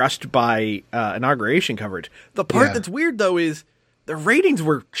get crushed by inauguration coverage. The part that's weird though is the ratings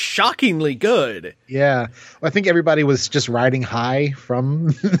were shockingly good. Yeah. Well, I think everybody was just riding high from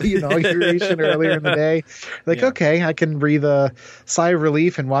the inauguration earlier in the day. Like, okay, I can breathe a sigh of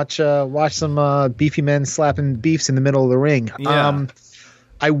relief and watch some beefy men slapping beefs in the middle of the ring. Yeah.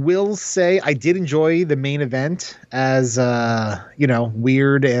 I will say I did enjoy the main event as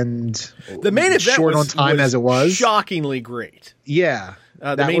weird and the main event short on time as it was. Shockingly great. Yeah.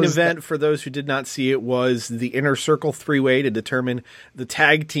 The main event, for those who did not see it, was the Inner Circle three-way to determine the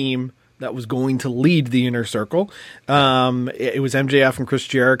tag team that was going to lead the Inner Circle. It was MJF and Chris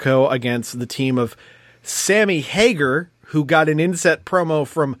Jericho against the team of Sammy Hagar, who got an inset promo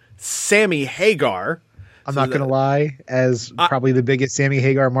from Sammy Hagar. I'm not going to lie, as probably the biggest Sammy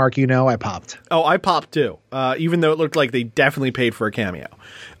Hagar mark I popped. Oh, I popped too, even though it looked like they definitely paid for a cameo.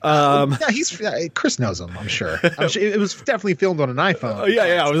 Chris knows him, I'm sure. It was definitely filmed on an iPhone.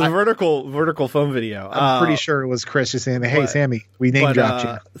 Yeah, it was a vertical phone video. I'm pretty sure it was Chris just saying, hey, Sammy, we name dropped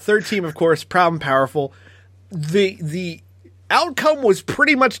you. Third team, of course, Proud and Powerful. The outcome was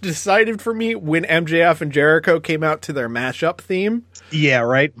pretty much decided for me when MJF and Jericho came out to their mashup theme. Yeah,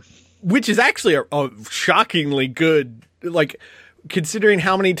 right. Which is actually a shockingly good, like, considering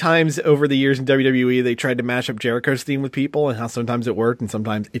how many times over the years in WWE they tried to mash up Jericho's theme with people and how sometimes it worked and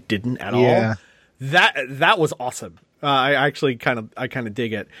sometimes it didn't at all. That was awesome. I kind of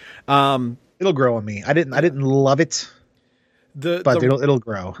dig it. It'll grow on me. I didn't love it, but it'll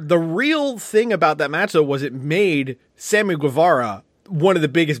grow. The real thing about that match though was it made Sammy Guevara one of the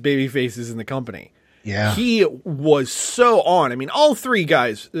biggest baby faces in the company. Yeah. He was so on. I mean, all three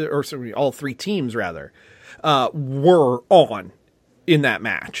teams rather, were on in that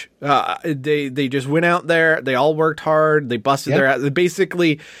match. They just went out there. They all worked hard. They busted their ass.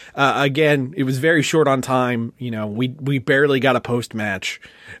 Basically, again, it was very short on time. We barely got a post match.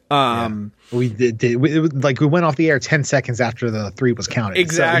 We did. It was like we went off the air 10 seconds after the 3 was counted.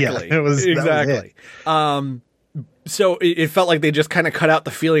 Exactly. So, it was exactly. That was it. So it felt like they just kind of cut out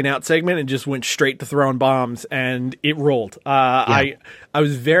the feeling out segment and just went straight to throwing bombs, and it rolled. I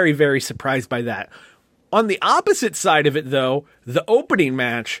was very, very surprised by that. On the opposite side of it, though, the opening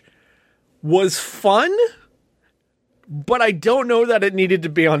match was fun, but I don't know that it needed to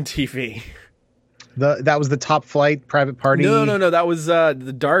be on TV. That was the Top Flight Private Party? No. That was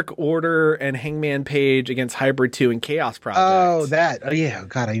the Dark Order and Hangman Page against Hybrid 2 and Chaos Project. Oh, that. Oh, yeah.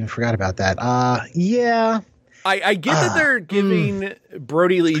 God, I even forgot about that. Yeah. I get that they're giving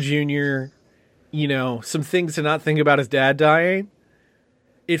Brody Lee Jr., some things to not think about his dad dying.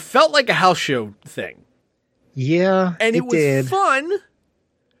 it felt like a house show thing. Yeah, And it was did. fun,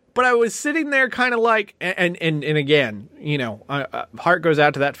 but I was sitting there kind of like, and again, heart goes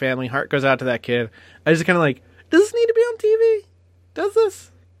out to that family, heart goes out to that kid. I just kind of like, does this need to be on TV? Does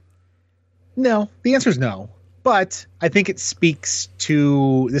this? No, the answer is no. But I think it speaks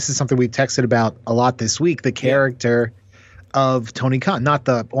to, this is something we texted about a lot this week, the character of Tony Khan, not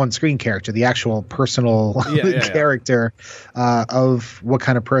the on-screen character, the actual personal character of what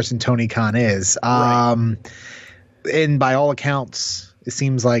kind of person Tony Khan is. Right. And by all accounts, it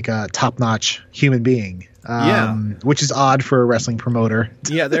seems like a top-notch human being. Which is odd for a wrestling promoter.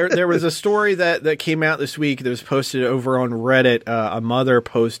 Yeah, there was a story that came out this week that was posted over on Reddit. A mother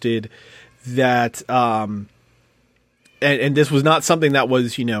posted that, and this was not something that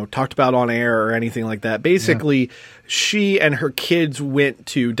was, talked about on air or anything like that. Basically, she and her kids went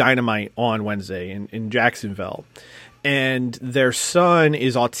to Dynamite on Wednesday in Jacksonville. And their son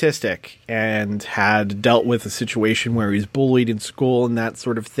is autistic and had dealt with a situation where he's bullied in school and that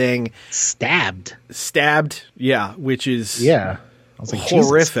sort of thing. Stabbed. Yeah, which is I was like,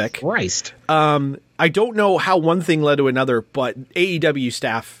 horrific. Jesus Christ. I don't know how one thing led to another, but AEW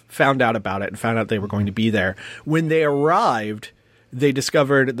staff found out about it and found out they were going to be there. When they arrived, they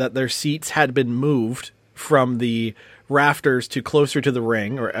discovered that their seats had been moved from the rafters to closer to the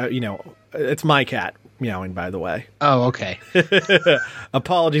ring. Or it's my cat meowing, by the way. Oh, okay.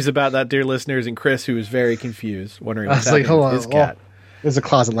 Apologies about that, dear listeners, and Chris, who was very confused, wondering I what's was like, happening hold with on. his cat. There's a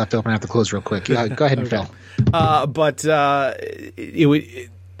closet left open. I have to close real quick. Yeah, go ahead and fill.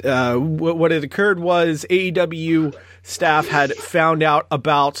 What had occurred was AEW staff had found out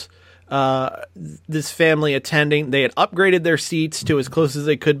about this family attending. They had upgraded their seats to as close as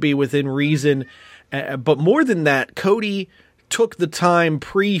they could be within reason. But more than that, Cody took the time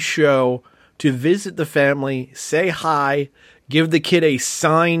pre-show to visit the family, say hi, give the kid a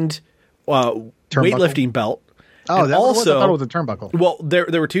signed weightlifting belt. Oh, and that also, was, I thought it was a turnbuckle. Well, there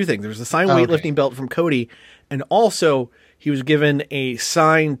were two things. There was a signed weightlifting belt from Cody, and also he was given a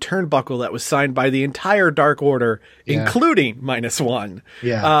signed turnbuckle that was signed by the entire Dark Order, including -1.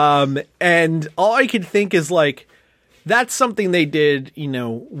 Yeah. And all I could think is like, that's something they did,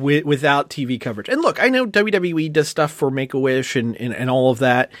 without TV coverage. And look, I know WWE does stuff for Make-A-Wish and all of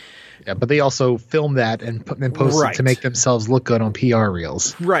that. Yeah, but they also film that and post it to make themselves look good on PR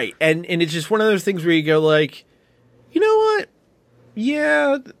reels. Right. And it's just one of those things where you go like, you know what?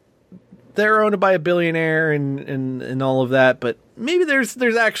 Yeah, they're owned by a billionaire and all of that, but maybe there's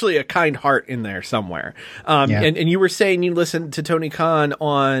actually a kind heart in there somewhere. And you were saying you listened to Tony Khan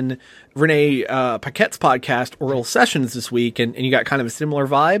on Renee Paquette's podcast, Oral Sessions, this week, and you got kind of a similar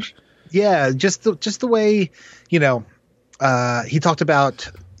vibe. Yeah, just the way, he talked about,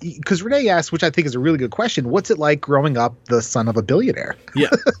 because Renee asked, which I think is a really good question, what's it like growing up the son of a billionaire?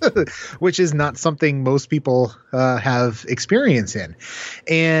 Yeah. Which is not something most people have experience in.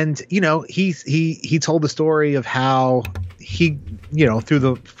 And, he told the story of how he, through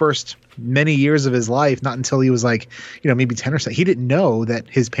the first many years of his life, not until he was like, maybe 10 or so, he didn't know that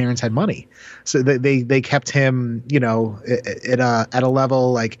his parents had money. So they kept him, at a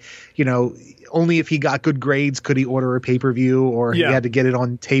level like, only if he got good grades could he order a pay-per-view, or he had to get it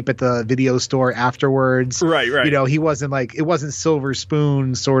on tape at the video store afterwards. Right. He wasn't like, it wasn't silver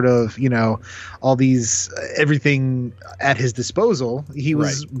spoon sort of, all these, everything at his disposal. He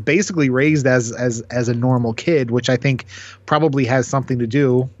was basically raised as a normal kid, which I think probably has something to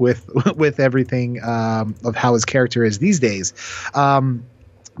do with everything of how his character is these days.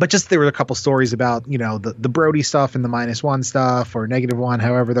 But just there were a couple stories about, the Brody stuff and the -1 stuff, or -1,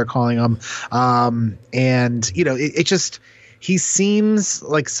 however they're calling them. And, it just, he seems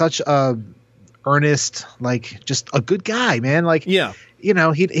like such a earnest, like just a good guy, man. Like, it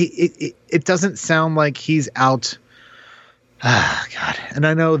doesn't sound like he's out. God. And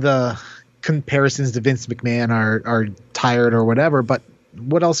I know the comparisons to Vince McMahon are tired or whatever, but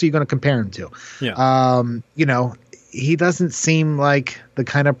what else are you going to compare him to? Yeah. He doesn't seem like the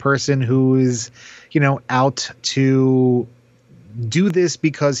kind of person who is, out to do this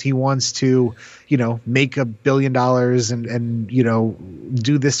because he wants to, make $1 billion and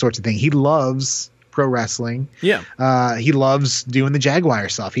do this sorts of thing. He loves pro wrestling. Yeah. He loves doing the Jaguar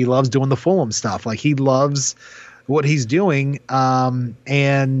stuff. He loves doing the Fulham stuff. Like, he loves what he's doing.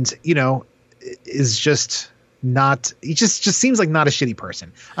 And, is just not, he just seems like not a shitty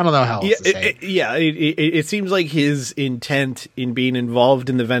person. I don't know how else to say it. It seems like his intent in being involved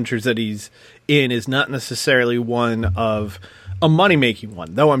in the ventures that he's in is not necessarily one of a money-making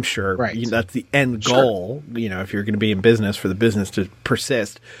one, though I'm sure Right. that's the end goal, if you're going to be in business, for the business to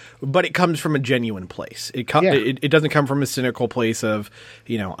persist. But it comes from a genuine place. It doesn't come from a cynical place of,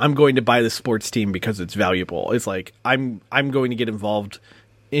 I'm going to buy the sports team because it's valuable. It's like, I'm going to get involved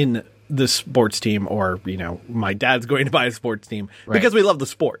in the sports team, or, my dad's going to buy a sports team because we love the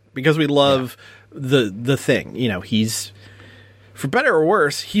sport, because we love the thing. He's, for better or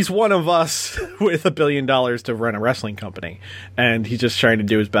worse, he's one of us with $1 billion to run a wrestling company, and he's just trying to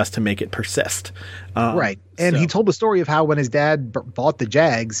do his best to make it persist. Right. And he told the story of how when his dad bought the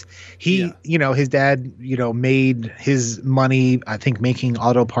Jags, his dad, made his money, I think, making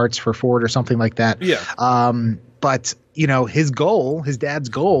auto parts for Ford or something like that. Yeah. But, his dad's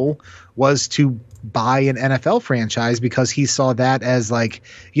goal was to buy an NFL franchise because he saw that as like,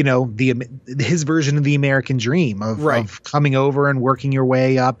 his version of the American dream of coming over and working your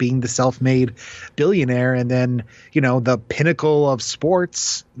way up, being the self-made billionaire. And then, the pinnacle of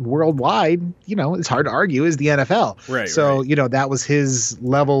sports worldwide, it's hard to argue, is the NFL. Right. So, that was his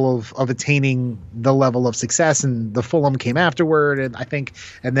level of attaining the level of success, and the Fulham came afterward. And I think,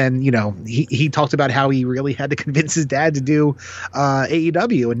 and then, he talked about how he really had to convince his dad to do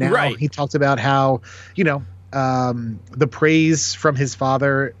AEW. And now he talked about how, the praise from his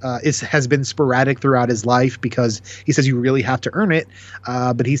father has been sporadic throughout his life, because he says you really have to earn it.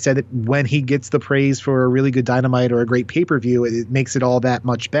 But he said that when he gets the praise for a really good Dynamite or a great pay-per-view, it makes it all that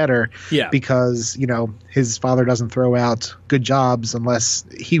much better. Yeah. Because, his father doesn't throw out good jobs unless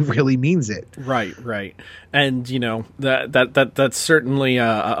he really means it. Right. And, that's certainly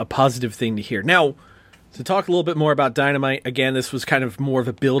a positive thing to hear. Now, to talk a little bit more about Dynamite, again, this was kind of more of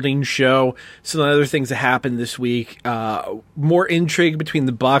a building show. Some other things that happened this week, more intrigue between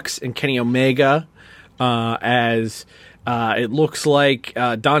the Bucks and Kenny Omega, as it looks like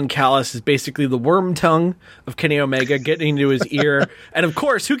Don Callis is basically the worm tongue of Kenny Omega getting into his ear. And of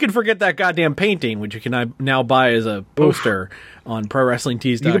course, who can forget that goddamn painting, which you can now buy as a poster on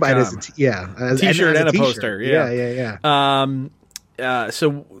ProWrestlingTees.com. You can buy it as a t-shirt and a t-shirt. poster. Yeah.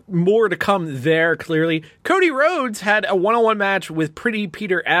 So more to come there, clearly. Cody Rhodes had a one-on-one match with Pretty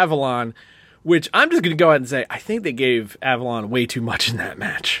Peter Avalon, which I'm just going to go ahead and say, I think they gave Avalon way too much in that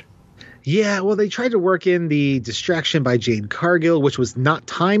match. Yeah, well, they tried to work in the distraction by Jade Cargill, which was not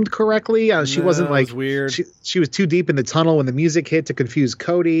timed correctly. She wasn't like was weird. She was too deep in the tunnel when the music hit to confuse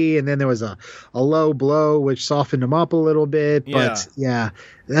Cody, and then there was a low blow which softened him up a little bit. But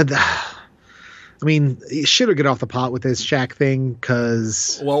I mean, you should have get off the pot with this Shaq thing,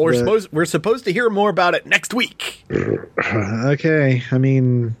 because we're supposed to hear more about it next week. Okay, I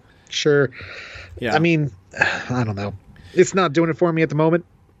mean, sure. Yeah, I mean, I don't know. It's not doing it for me at the moment.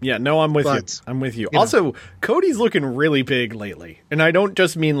 Yeah, no, I'm with you. I'm with you. Also, Cody's looking really big lately, and I don't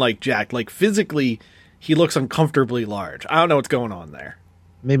just mean like jacked. Like physically, he looks uncomfortably large. I don't know what's going on there.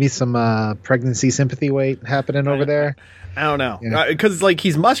 Maybe some pregnancy sympathy weight happening over there. I don't know, because like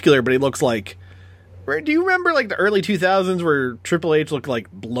he's muscular, but he looks like. Do you remember like the early 2000s where Triple H looked like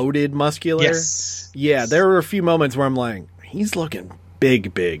bloated muscular? Yes. Yeah, there were a few moments where I'm like, he's looking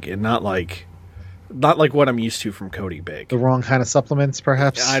big, and not like what I'm used to from Cody big. The wrong kind of supplements,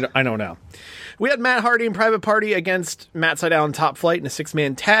 perhaps? I don't know. We had Matt Hardy and Private Party against Matt Sydal and Top Flight in a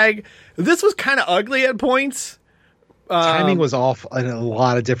 6-man tag. This was kind of ugly at points. Timing was off in a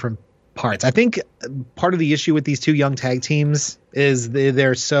lot of different parts. I think part of the issue with these two young tag teams is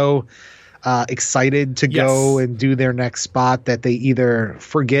they're so excited to go and do their next spot that they either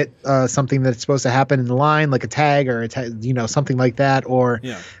forget something that's supposed to happen in the line, like a tag or something like that, or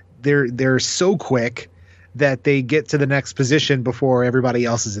they're so quick that they get to the next position before everybody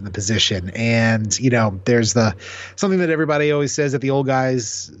else is in the position. And there's something that everybody always says that the old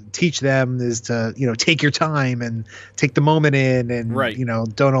guys teach them is to take your time and take the moment in,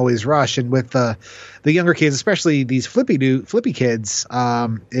 and don't always rush. And with the younger kids, especially these flippy kids,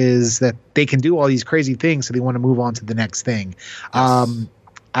 is that they can do all these crazy things, so they want to move on to the next thing.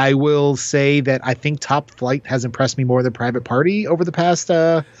 I will say that I think Top Flight has impressed me more than Private Party over the past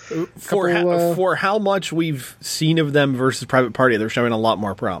for how much we've seen of them versus Private Party. They're showing a lot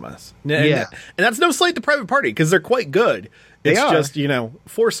more promise. And that's no slight to Private Party, because they're quite good. It's just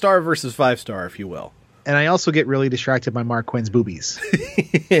 4-star versus 5-star, if you will. And I also get really distracted by Mark Quinn's boobies,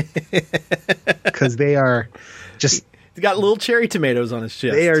 because they are just. He's got little cherry tomatoes on his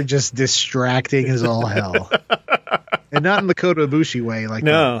chest. They are just distracting as all hell. And not in the Kota Ibushi way. Like,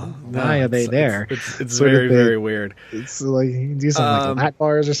 why are they there? It's very, very weird. It's like you do something like lat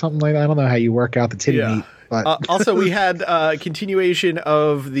bars or something like that. I don't know how you work out the titty meat. But also, we had a continuation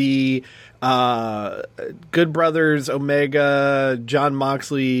of the Good Brothers, Omega, John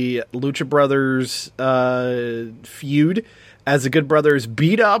Moxley, Lucha Brothers feud. as the Good Brothers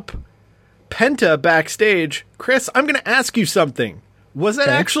beat up Penta backstage. Chris, I'm going to ask you something. Was that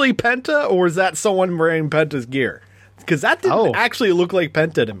actually Penta, or was that someone wearing Penta's gear? Because that didn't actually look like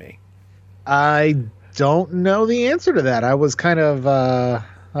Penta to me. I don't know the answer to that. I was kind of,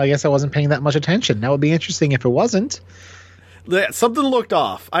 I guess I wasn't paying that much attention. That would be interesting if it wasn't. Something looked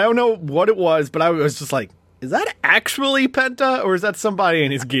off. I don't know what it was, but I was just like, is that actually Penta, or is that somebody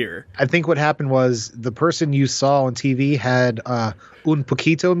in his gear? I think what happened was the person you saw on TV had un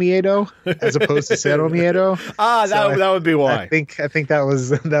poquito miedo as opposed to cero miedo. That would be why. I think that was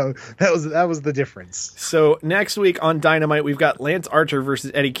the difference. So next week on Dynamite, we've got Lance Archer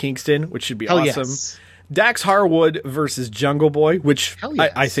versus Eddie Kingston, which should be awesome. Yes. Dax Harwood versus Jungle Boy, which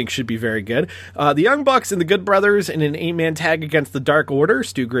yes. I think should be very good. The Young Bucks and the Good Brothers in an 8-man tag against the Dark Order,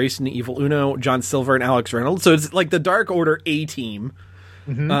 Stu Grayson, Evil Uno, John Silver, and Alex Reynolds. So it's like the Dark Order A-team.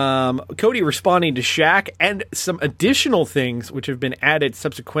 Mm-hmm. Cody responding to Shaq, and some additional things which have been added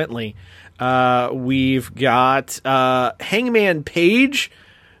subsequently. We've got Hangman Page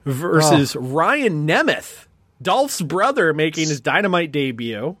versus Ryan Nemeth, Dolph's brother, making his Dynamite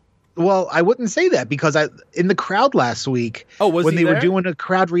debut. Well, I wouldn't say that because in the crowd last week, when they were doing a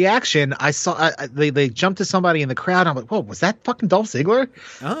crowd reaction, I saw they jumped to somebody in the crowd. I'm like, whoa, was that fucking Dolph Ziggler?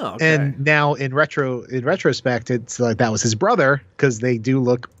 Oh, okay. And now in retrospect, it's like that was his brother because they do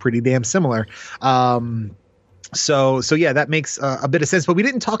look pretty damn similar. So yeah, that makes a bit of sense. But we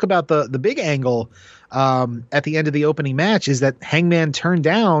didn't talk about the big angle at the end of the opening match is that Hangman turned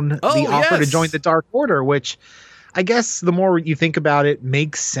down the offer to join the Dark Order, which I guess the more you think about it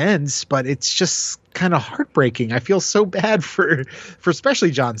makes sense, but it's just kind of heartbreaking. I feel so bad for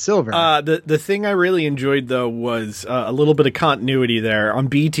especially John Silver. The thing I really enjoyed though was a little bit of continuity there on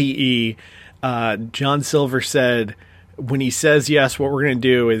BTE. John Silver said, when he says yes, what we're going to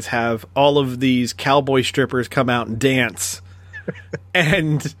do is have all of these cowboy strippers come out and dance.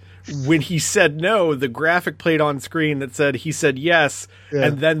 And when he said no, the graphic played on screen that said he said yes,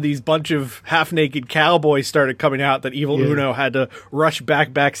 and then these bunch of half-naked cowboys started coming out that Evil Uno had to rush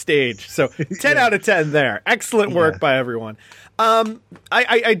backstage. So 10 out of 10 there. Excellent work by everyone.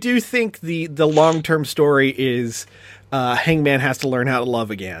 I do think the long-term story is Hangman has to learn how to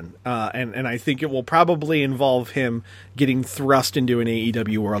love again. And I think it will probably involve him getting thrust into an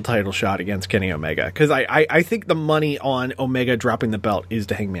AEW world title shot against Kenny Omega. Because I think the money on Omega dropping the belt is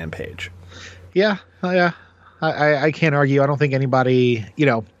to Hangman Page. Yeah. I can't argue. I don't think anybody,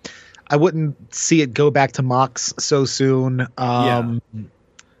 I wouldn't see it go back to Mox so soon.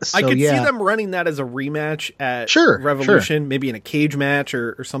 I could see them running that as a rematch at Revolution, maybe in a cage match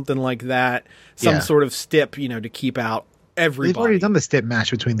or something like that. Some sort of stip, to keep out everybody. They've already done the stip match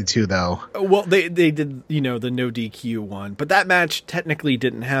between the two, though. Well, they did, the no DQ one, but that match technically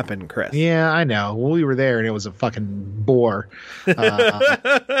didn't happen, Chris. Yeah, I know. Well, we were there, and it was a fucking bore,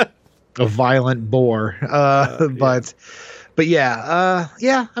 a violent bore. But yeah.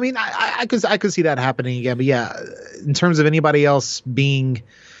 I mean, I could see that happening again. But yeah, in terms of anybody else being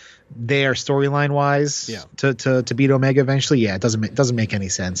there storyline wise to beat Omega eventually, it doesn't make any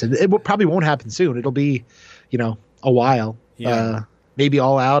sense, and it probably won't happen soon. It'll be a while, maybe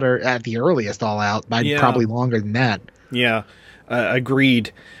All Out, or at the earliest All Out, probably longer than that.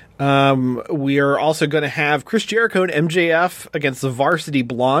 Agreed. We are also going to have Chris Jericho and MJF against the Varsity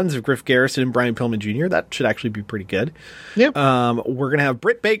Blondes of Griff Garrison and Brian Pillman Jr. That should actually be pretty good. We're going to have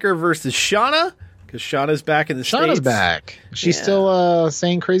Britt Baker versus Shauna, because Shauna's back in the States. Shauna's back. She's still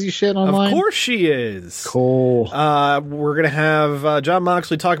saying crazy shit online? Of course she is. Cool. We're going to have John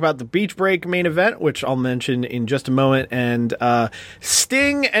Moxley talk about the Beach Break main event, which I'll mention in just a moment. And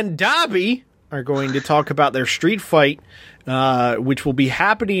Sting and Darby are going to talk about their street fight, which will be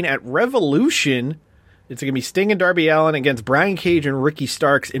happening at Revolution. It's going to be Sting and Darby Allin against Brian Cage and Ricky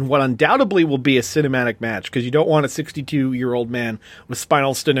Starks in what undoubtedly will be a cinematic match, because you don't want a 62-year-old man with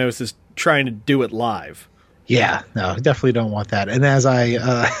spinal stenosis trying to do it live. Yeah, no, definitely don't want that. And as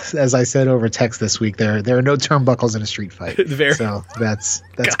I said over text this week, there are no turnbuckles in a street fight. So that's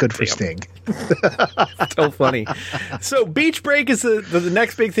good for Sting. So funny. So Beach Break is the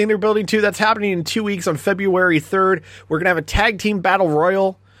next big thing they're building to. That's happening in 2 weeks on February 3rd. We're going to have a tag team battle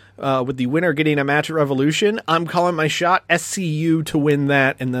royal with the winner getting a match at Revolution. I'm calling my shot, SCU to win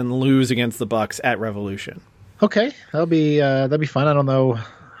that and then lose against the Bucks at Revolution. Okay, that'll be fun. I don't know.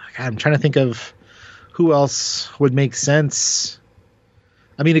 God, I'm trying to think of who else would make sense.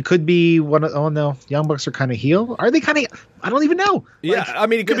 I mean, it could be one of... Oh, no. Young Bucks are kind of heel. Are they kind of... I don't even know. Yeah, I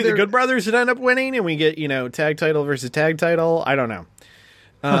mean, it could be the Good Brothers that end up winning, and we get, tag title versus tag title. I don't know.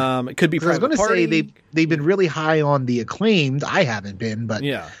 It could be Private Party. I was going to say they've been really high on the Acclaimed. I haven't been, but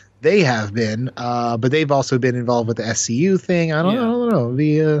they have been, but they've also been involved with the SCU thing. I don't know. I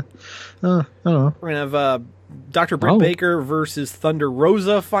don't know. We're gonna have Dr. Britt Baker versus Thunder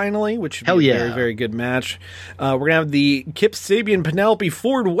Rosa finally, which should be a very, very good match. We're gonna have the Kip Sabian Penelope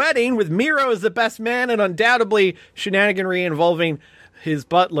Ford wedding with Miro as the best man, and undoubtedly shenaniganry involving his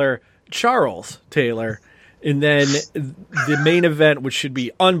butler Charles Taylor. And then the main event, which should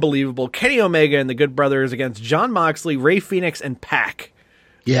be unbelievable, Kenny Omega and the Good Brothers against Jon Moxley, Rey Fenix, and Pac.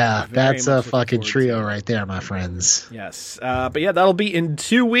 Yeah, that's a fucking trio right there, my friends. Yes. But yeah, that'll be in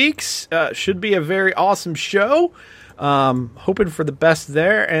 2 weeks. Should be a very awesome show. Hoping for the best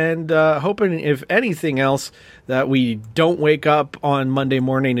there, and hoping, if anything else, that we don't wake up on Monday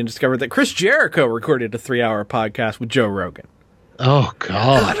morning and discover that Chris Jericho recorded a 3-hour podcast with Joe Rogan. Oh,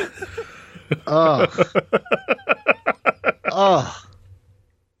 God. Oh. Oh.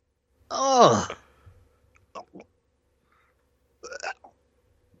 Oh.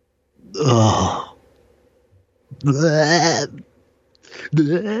 Oh.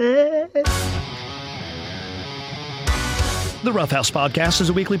 The Rough House Podcast is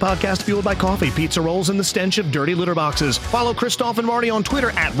a weekly podcast fueled by coffee, pizza rolls, and the stench of dirty litter boxes. Follow Christoph and Marty on Twitter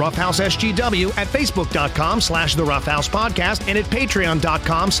at RoughhouseSGW, at Facebook.com/The Rough House Podcast, and at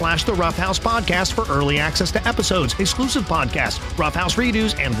Patreon.com/The Rough House Podcast for early access to episodes, exclusive podcasts, Rough House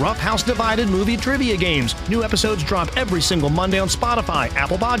redos, and Rough House Divided movie trivia games. New episodes drop every single Monday on Spotify,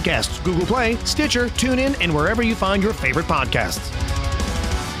 Apple Podcasts, Google Play, Stitcher, TuneIn, and wherever you find your favorite podcasts.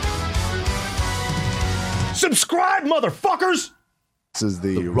 Subscribe, motherfuckers! This is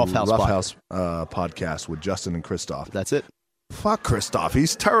the Rough House podcast with Justin and Christoph. That's it. Fuck Christoph.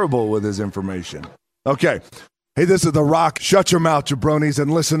 He's terrible with his information. Okay. Hey, this is The Rock. Shut your mouth, jabronis,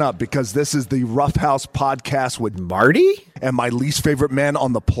 and listen up, because this is the Rough House podcast with Marty and my least favorite man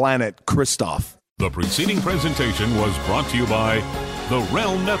on the planet, Christoph. The preceding presentation was brought to you by the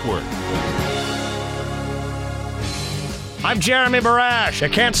Realm Network. I'm Jeremy Barash. I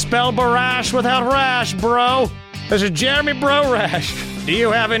can't spell Barash without rash, bro. This is Jeremy Bro Rash. Do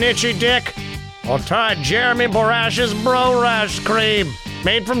you have an itchy dick? Well, try Jeremy Barash's Bro Rash cream.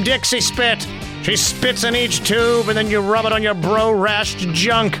 Made from Dixie Spit. She spits in each tube, and then you rub it on your bro-rashed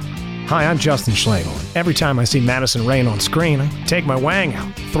junk. Hi, I'm Justin Schlegel. Every time I see Madison Rain on screen, I take my wang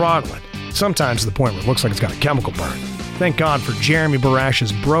out, throttle it. Sometimes to the point where it looks like it's got a chemical burn. Thank God for Jeremy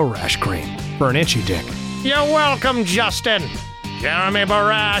Barash's Bro Rash cream. For an itchy dick. You're welcome, Justin. Jeremy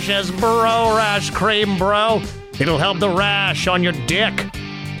Barash's Bro Rash cream, bro. It'll help the rash on your dick.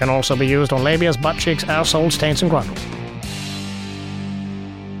 Can also be used on labias, butt cheeks, assholes, taints, and grundles.